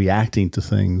just reacting to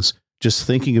things, just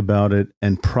thinking about it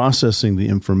and processing the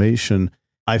information.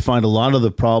 I find a lot of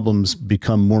the problems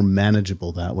become more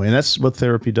manageable that way. And that's what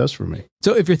therapy does for me.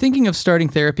 So if you're thinking of starting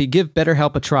therapy, give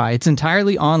BetterHelp a try. It's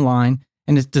entirely online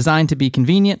and it's designed to be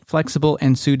convenient, flexible,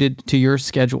 and suited to your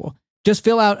schedule. Just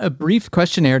fill out a brief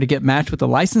questionnaire to get matched with a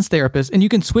licensed therapist, and you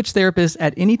can switch therapists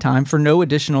at any time for no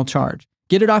additional charge.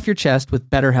 Get it off your chest with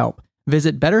BetterHelp.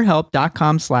 Visit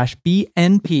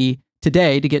betterhelp.com/BNP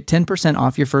today to get 10%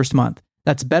 off your first month.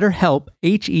 That's BetterHelp,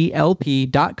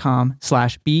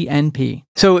 HELP.com/BNP.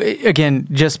 So again,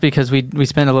 just because we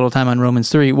spent a little time on Romans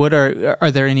 3, what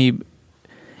are there any...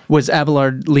 Was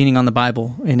Abelard leaning on the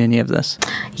Bible in any of this?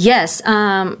 Yes.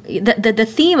 The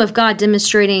theme of God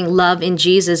demonstrating love in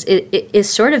Jesus is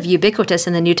sort of ubiquitous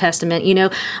in the New Testament,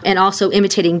 and also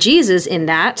imitating Jesus in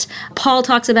that. Paul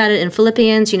talks about it in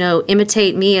Philippians,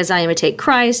 imitate me as I imitate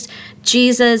Christ.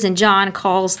 Jesus and John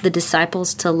calls the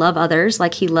disciples to love others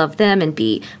like he loved them and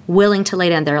be willing to lay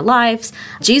down their lives.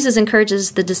 Jesus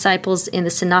encourages the disciples in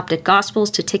the Synoptic Gospels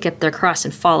to take up their cross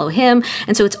and follow him.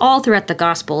 And so it's all throughout the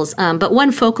Gospels. But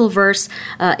one focal verse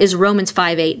is Romans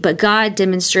 5:8. But God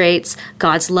demonstrates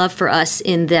God's love for us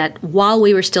in that while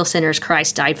we were still sinners,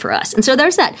 Christ died for us. And so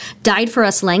there's that died for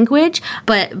us language,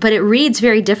 but it reads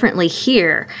very differently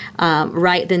here,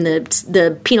 right, than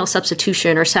the penal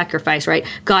substitution or sacrifice, right?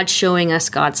 God showing us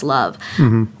God's love.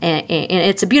 Mm-hmm. And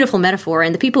it's a beautiful metaphor.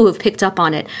 And the people who have picked up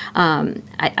on it,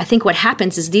 I think what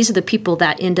happens is these are the people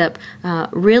that end up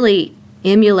really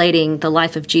emulating the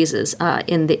life of Jesus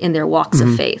in their walks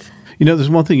of faith. There's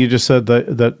one thing you just said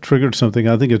that triggered something.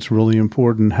 I think it's really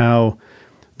important how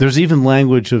there's even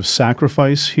language of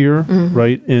sacrifice here,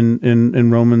 right,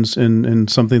 in Romans, in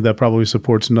something that probably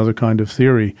supports another kind of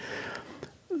theory.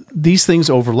 These things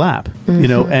overlap,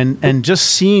 and just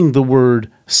seeing the word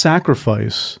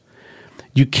sacrifice,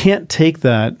 you can't take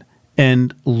that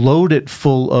and load it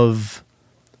full of,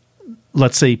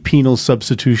 let's say, penal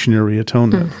substitutionary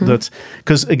atonement. That's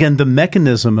because, again, the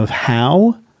mechanism of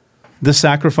how the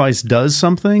sacrifice does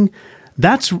something,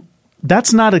 that's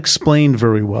not explained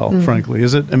very well, frankly,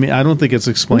 is it? I mean, I don't think it's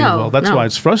explained well. That's why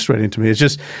it's frustrating to me. It's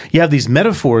just, you have these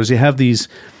metaphors, you have these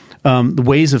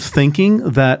ways of thinking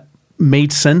that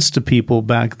made sense to people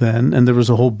back then, and there was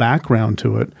a whole background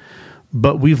to it.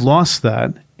 But we've lost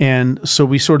that, and so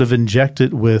we sort of inject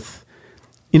it with,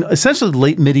 essentially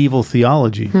late medieval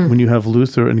theology when you have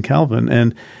Luther and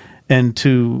Calvin, and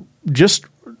to just,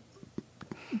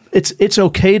 it's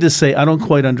okay to say, I don't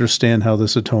quite understand how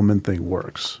this atonement thing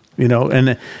works,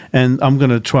 and I'm going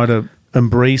to try to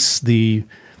embrace the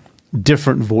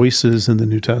different voices in the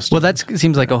New Testament. Well, that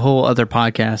seems like a whole other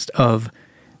podcast of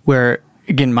where,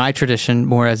 again, my tradition,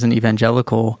 more as an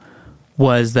evangelical,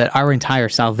 was that our entire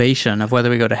salvation of whether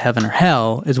we go to heaven or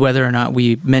hell is whether or not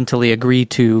we mentally agree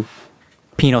to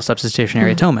penal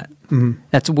substitutionary atonement.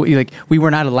 That's we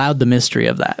were not allowed the mystery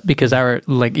of that because our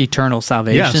eternal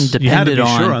salvation depended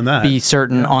on be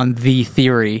certain on the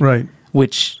theory, right?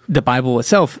 Which the Bible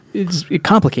itself it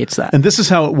complicates that. And this is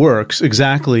how it works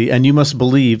exactly, and you must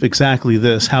believe exactly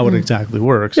this how it exactly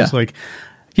works. Yeah. It's like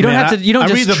you don't have to. You don't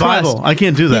just read the trust, Bible. I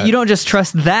can't do that. You don't just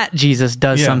trust that Jesus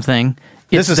does something.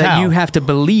 It's this is that how. you have to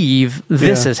believe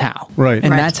this is how. Right.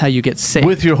 And that's how you get saved.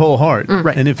 With your whole heart.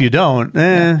 Right. And if you don't,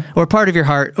 Or part of your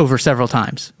heart over several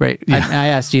times, right? Yeah. I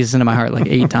asked Jesus into my heart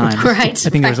 8 times. Right. I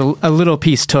think there was a little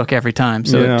piece took every time,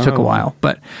 so it took a while.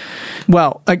 But,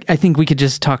 well, I think we could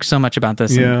just talk so much about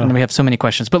this, and we have so many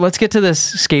questions. But let's get to this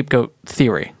scapegoat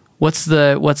theory. What's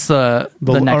the next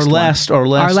our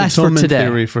last atonement for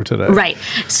theory for today? Right.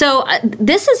 So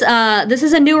this is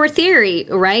a newer theory,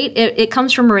 right? It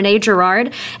comes from René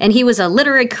Girard, and he was a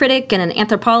literary critic and an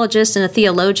anthropologist and a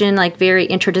theologian, very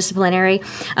interdisciplinary.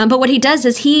 But what he does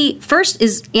is he first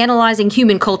is analyzing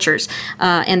human cultures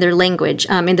and their language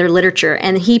and their literature,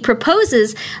 and he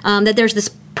proposes that there's this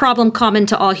problem common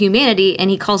to all humanity, and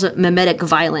he calls it mimetic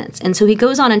violence. And so he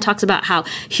goes on and talks about how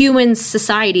human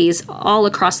societies all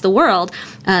across the world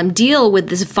deal with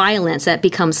this violence that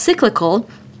becomes cyclical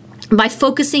by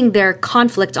focusing their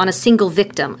conflict on a single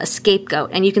victim, a scapegoat.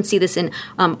 And you can see this in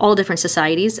all different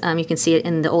societies. You can see it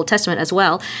in the Old Testament as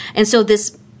well. And so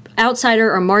this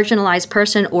outsider or marginalized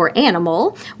person or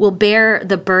animal will bear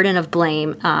the burden of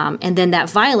blame, and then that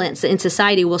violence in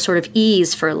society will sort of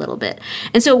ease for a little bit.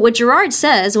 And so what Gerard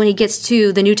says when he gets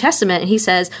to the New Testament, he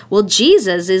says, well,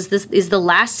 Jesus is the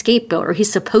last scapegoat, or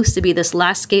he's supposed to be this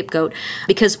last scapegoat,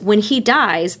 because when he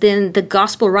dies, then the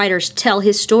gospel writers tell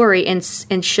his story and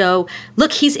show,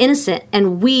 look, he's innocent,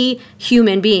 and we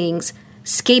human beings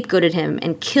scapegoated him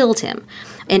and killed him.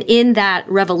 And in that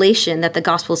revelation that the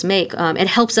Gospels make, it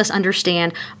helps us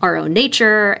understand our own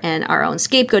nature and our own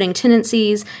scapegoating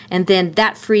tendencies, and then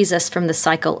that frees us from the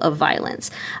cycle of violence.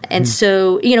 And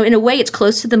so, in a way, it's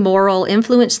close to the moral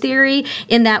influence theory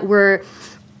in that we're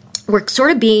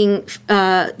sort of being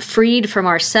freed from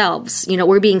ourselves.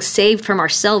 We're being saved from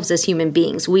ourselves as human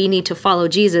beings. We need to follow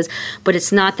Jesus, but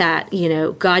it's not that,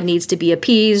 God needs to be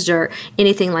appeased or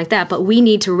anything like that, but we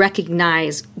need to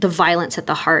recognize the violence at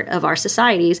the heart of our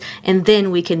societies, and then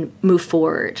we can move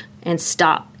forward and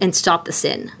stop the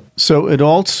sin. So it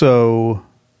also,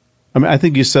 I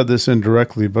think you said this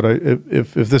indirectly, but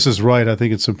if this is right, I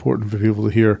think it's important for people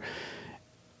to hear.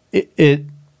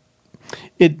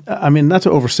 Not to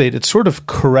overstate, it sort of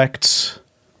corrects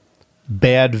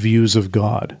bad views of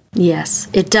God. Yes,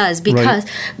 it does. Because,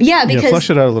 right? Flesh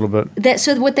it out a little bit.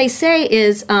 So what they say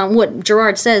is, what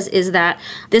Gerard says is that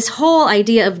this whole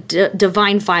idea of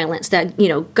divine violence, that,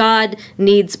 God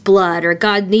needs blood, or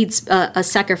God needs a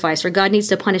sacrifice, or God needs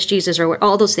to punish Jesus, or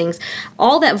all those things,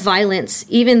 all that violence,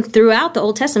 even throughout the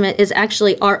Old Testament, is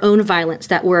actually our own violence,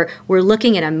 that we're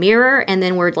looking at a mirror, and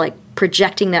then we're like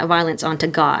projecting that violence onto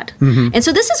God. Mm-hmm. And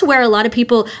so this is where a lot of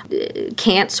people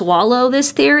can't swallow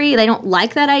this theory. They don't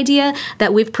like that idea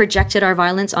that we've projected our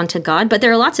violence onto God. But there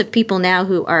are lots of people now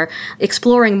who are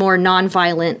exploring more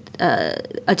nonviolent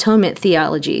atonement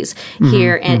theologies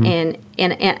here. And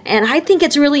I think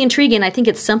it's really intriguing. I think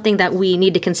it's something that we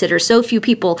need to consider. So few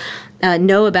people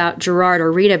know about Gerard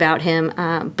or read about him,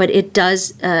 but it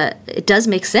does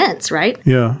make sense, right?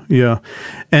 Yeah.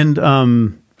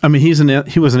 And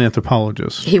he was an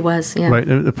anthropologist. He was, yeah.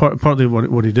 Right, partly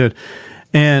what he did.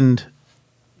 And,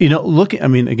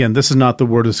 again, this is not the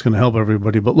word that's going to help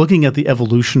everybody, but looking at the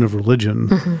evolution of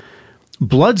religion,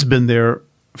 blood's been there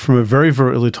from a very,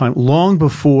 very early time, long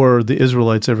before the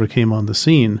Israelites ever came on the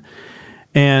scene.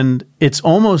 And it's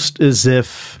almost as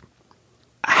if,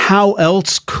 how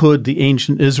else could the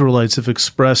ancient Israelites have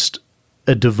expressed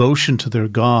a devotion to their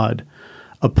God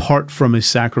apart from a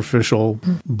sacrificial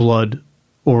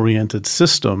blood-oriented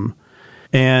system?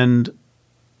 And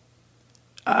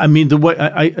the way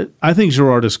I think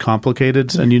Gerard is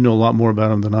complicated, and you know a lot more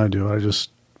about him than I do.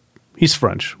 He's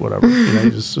French, whatever.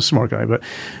 He's just a smart guy, but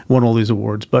won all these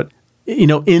awards. But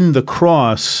in the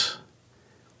cross,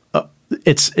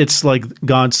 it's like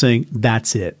God saying,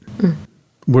 "That's it.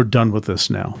 We're done with this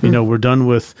now. We're done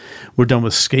with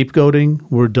scapegoating.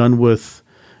 We're done with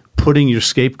putting your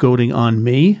scapegoating on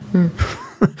me."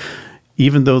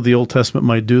 Even though the Old Testament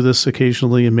might do this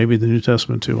occasionally, and maybe the New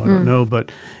Testament too, I don't know.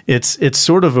 But it's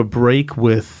sort of a break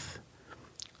with.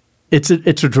 It's a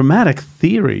dramatic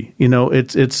theory,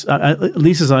 It's at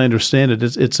least as I understand it,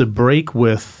 it's a break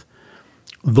with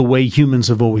the way humans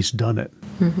have always done it,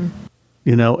 and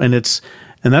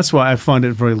that's why I find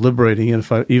it very liberating,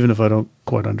 even if I don't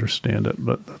quite understand it.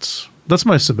 But that's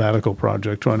my sabbatical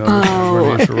project, trying to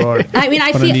understand Gerard.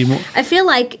 I feel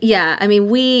like,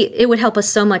 it would help us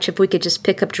so much if we could just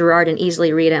pick up Gerard and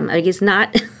easily read him. He's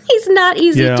not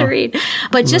easy to read.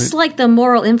 But just like the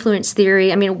moral influence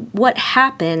theory, what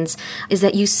happens is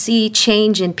that you see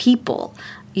change in people.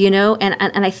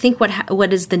 And I think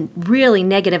what is the really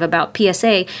negative about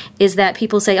PSA is that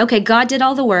people say, okay, God did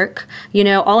all the work,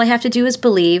 all I have to do is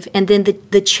believe, and then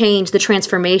the change, the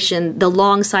transformation, the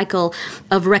long cycle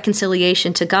of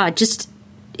reconciliation to God just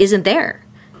isn't there,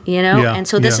 and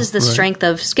so this is the strength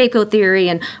of scapegoat theory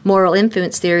and moral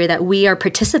influence theory, that we are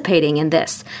participating in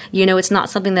this. It's not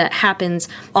something that happens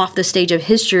off the stage of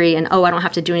history and, I don't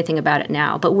have to do anything about it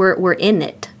now, but we're in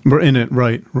it. We're in it,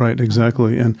 right,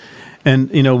 exactly. And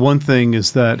one thing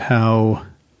is that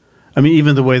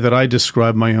even the way that I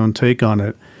describe my own take on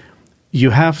it,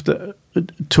 you have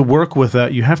to work with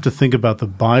that, you have to think about the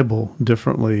Bible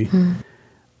differently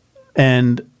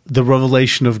and the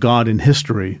revelation of God in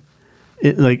history,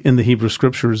 like in the Hebrew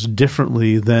Scriptures,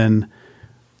 differently than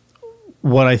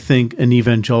what I think an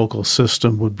evangelical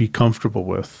system would be comfortable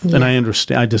with. Yeah. And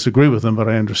I disagree with them, but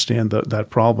I understand that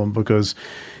problem, because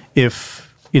if,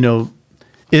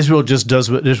 Israel just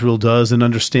does what Israel does and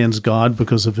understands God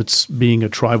because of its being a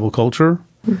tribal culture,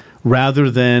 rather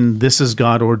than this is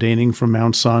God ordaining from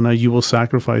Mount Sinai, you will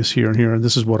sacrifice here and here, and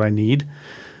this is what I need.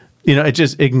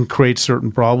 It can create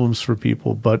certain problems for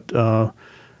people. But,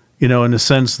 in a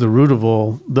sense, the root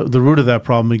of that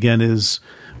problem again is,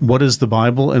 what is the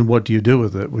Bible and what do you do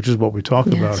with it? Which is what we talk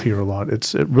about here a lot.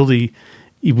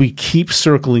 We keep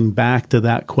circling back to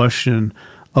that question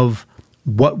of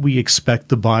what we expect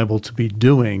the Bible to be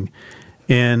doing,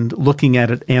 and looking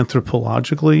at it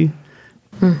anthropologically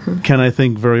can, I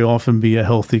think, very often be a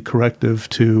healthy corrective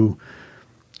to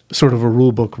sort of a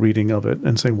rule book reading of it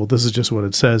and saying, well, this is just what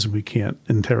it says, and we can't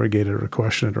interrogate it or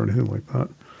question it or anything like that.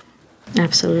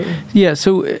 Absolutely. Yeah.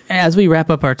 So as we wrap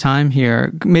up our time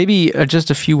here, maybe just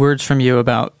a few words from you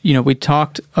about, we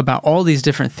talked about all these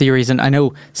different theories, and I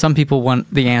know some people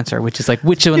want the answer, which is like,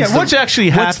 what's actually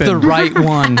happened? What's the right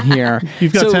one here?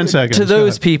 You've got 10 seconds. To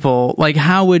those people, like,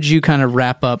 how would you kind of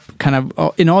wrap up, kind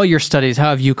of in all your studies,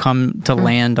 how have you come to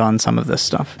land on some of this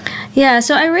stuff? Yeah.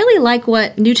 So I really like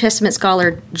what New Testament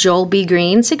scholar Joel B.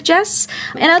 Green suggests,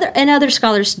 and other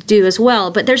scholars do as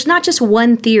well. But there's not just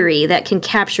one theory that can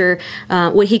capture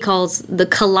what he calls the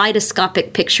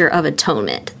kaleidoscopic picture of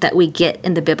atonement that we get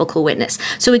in the biblical witness.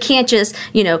 So we can't just,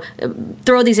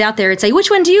 throw these out there and say,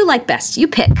 which one do you like best? You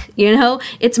pick,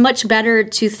 It's much better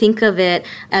to think of it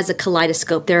as a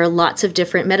kaleidoscope. There are lots of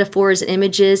different metaphors and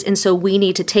images, and so we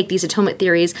need to take these atonement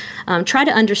theories, try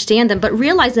to understand them, but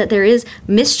realize that there is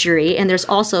mystery, and there's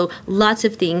also lots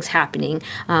of things happening,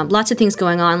 lots of things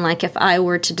going on. Like if I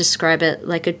were to describe it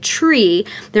like a tree,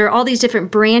 there are all these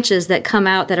different branches that come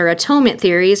out that are atonement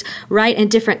theories, right, in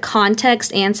different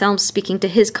contexts. Anselm's speaking to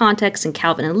his context, and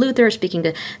Calvin and Luther are speaking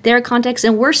to their context,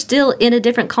 and we're still in a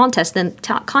different context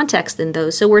than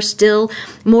those. So we're still,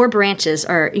 more branches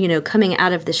are, coming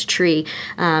out of this tree,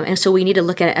 and so we need to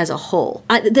look at it as a whole.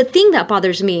 The thing that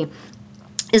bothers me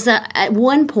is that at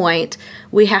one point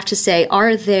we have to say,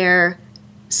 are there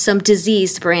some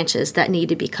diseased branches that need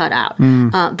to be cut out?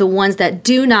 The ones that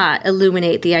do not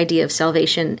illuminate the idea of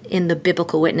salvation in the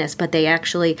biblical witness, but they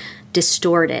actually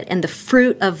distort it, and the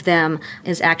fruit of them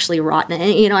is actually rotten.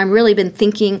 And I've really been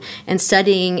thinking and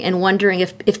studying and wondering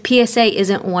if PSA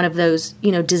isn't one of those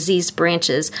diseased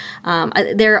branches.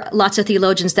 There are lots of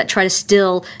theologians that try to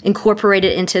still incorporate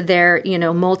it into their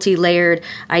multi-layered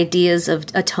ideas of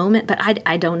atonement, but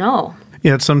I don't know.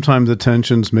 Yeah, sometimes the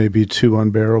tensions may be too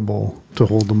unbearable to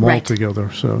hold them all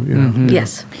together. So,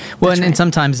 Yes. Well, and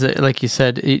sometimes, like you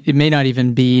said, it may not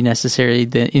even be necessarily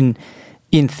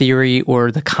in theory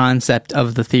or the concept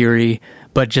of the theory,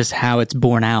 but just how it's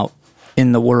borne out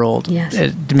in the world. Yes,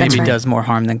 it maybe does more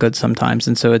harm than good sometimes,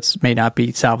 and so it may not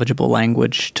be salvageable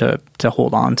language to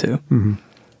hold on to. Mm-hmm.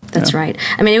 That's right.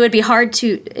 I mean, it would be hard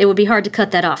to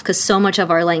cut that off, because so much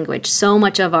of our language, so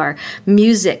much of our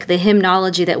music, the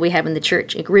hymnology that we have in the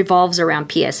church, it revolves around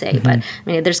PSA. But I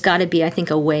mean, there's got to be, I think,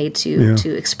 a way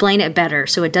to explain it better,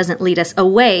 so it doesn't lead us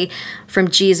away from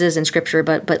Jesus and Scripture,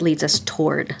 but leads us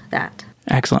toward that.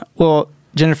 Excellent. Well,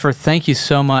 Jennifer, thank you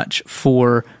so much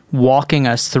for walking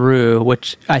us through,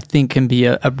 which I think can be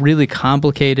a really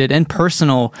complicated and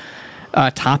personal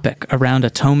topic around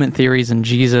atonement theories and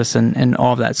Jesus and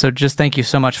all of that. So just thank you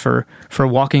so much for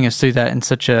walking us through that in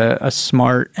such a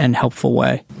smart and helpful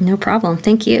way. No problem.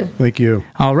 Thank you. Thank you.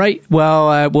 All right.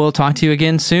 Well, we'll talk to you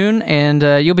again soon, and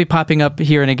you'll be popping up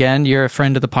here and again. You're a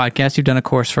friend of the podcast. You've done a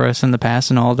course for us in the past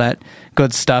and all that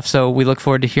good stuff. So we look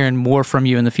forward to hearing more from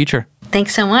you in the future.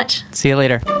 Thanks so much. See you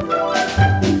later.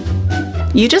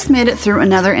 You just made it through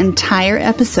another entire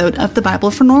episode of the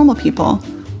Bible for Normal People.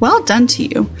 Well done to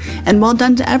you, and well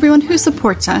done to everyone who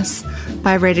supports us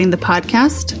by rating the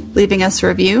podcast, leaving us a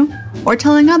review, or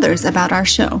telling others about our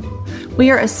show.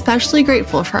 We are especially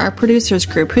grateful for our producers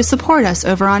group who support us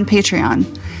over on Patreon.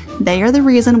 They are the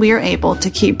reason we are able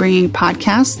to keep bringing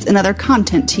podcasts and other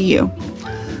content to you.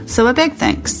 So a big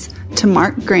thanks to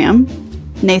Mark Graham,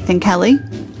 Nathan Kelly,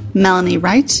 Melanie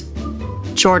Wright,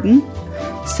 Jordan,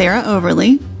 Sarah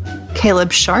Overly,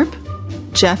 Caleb Sharp,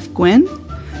 Jeff Gwynn,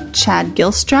 Chad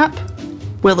Gilstrap,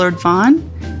 Willard Vaughn,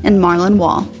 and Marlon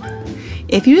Wall.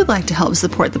 If you would like to help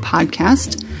support the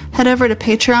podcast, head over to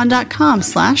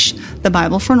patreon.com/The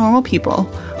Bible for Normal People,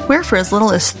 where for as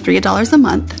little as $3 a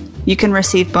month, you can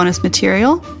receive bonus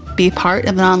material, be part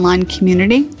of an online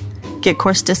community, get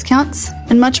course discounts,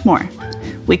 and much more.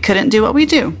 We couldn't do what we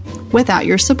do without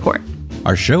your support.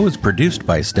 Our show is produced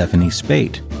by Stephanie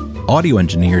Spate, audio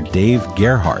engineer Dave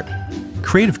Gerhardt,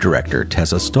 creative director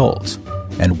Tessa Stoltz,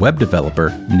 and web developer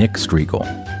Nick Striegel.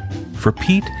 For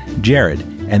Pete, Jared,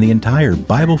 and the entire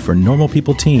Bible for Normal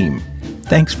People team,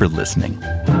 thanks for listening.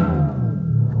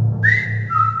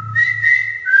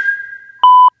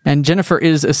 And Jennifer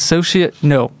is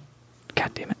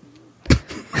God damn it.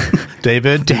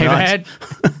 David. David.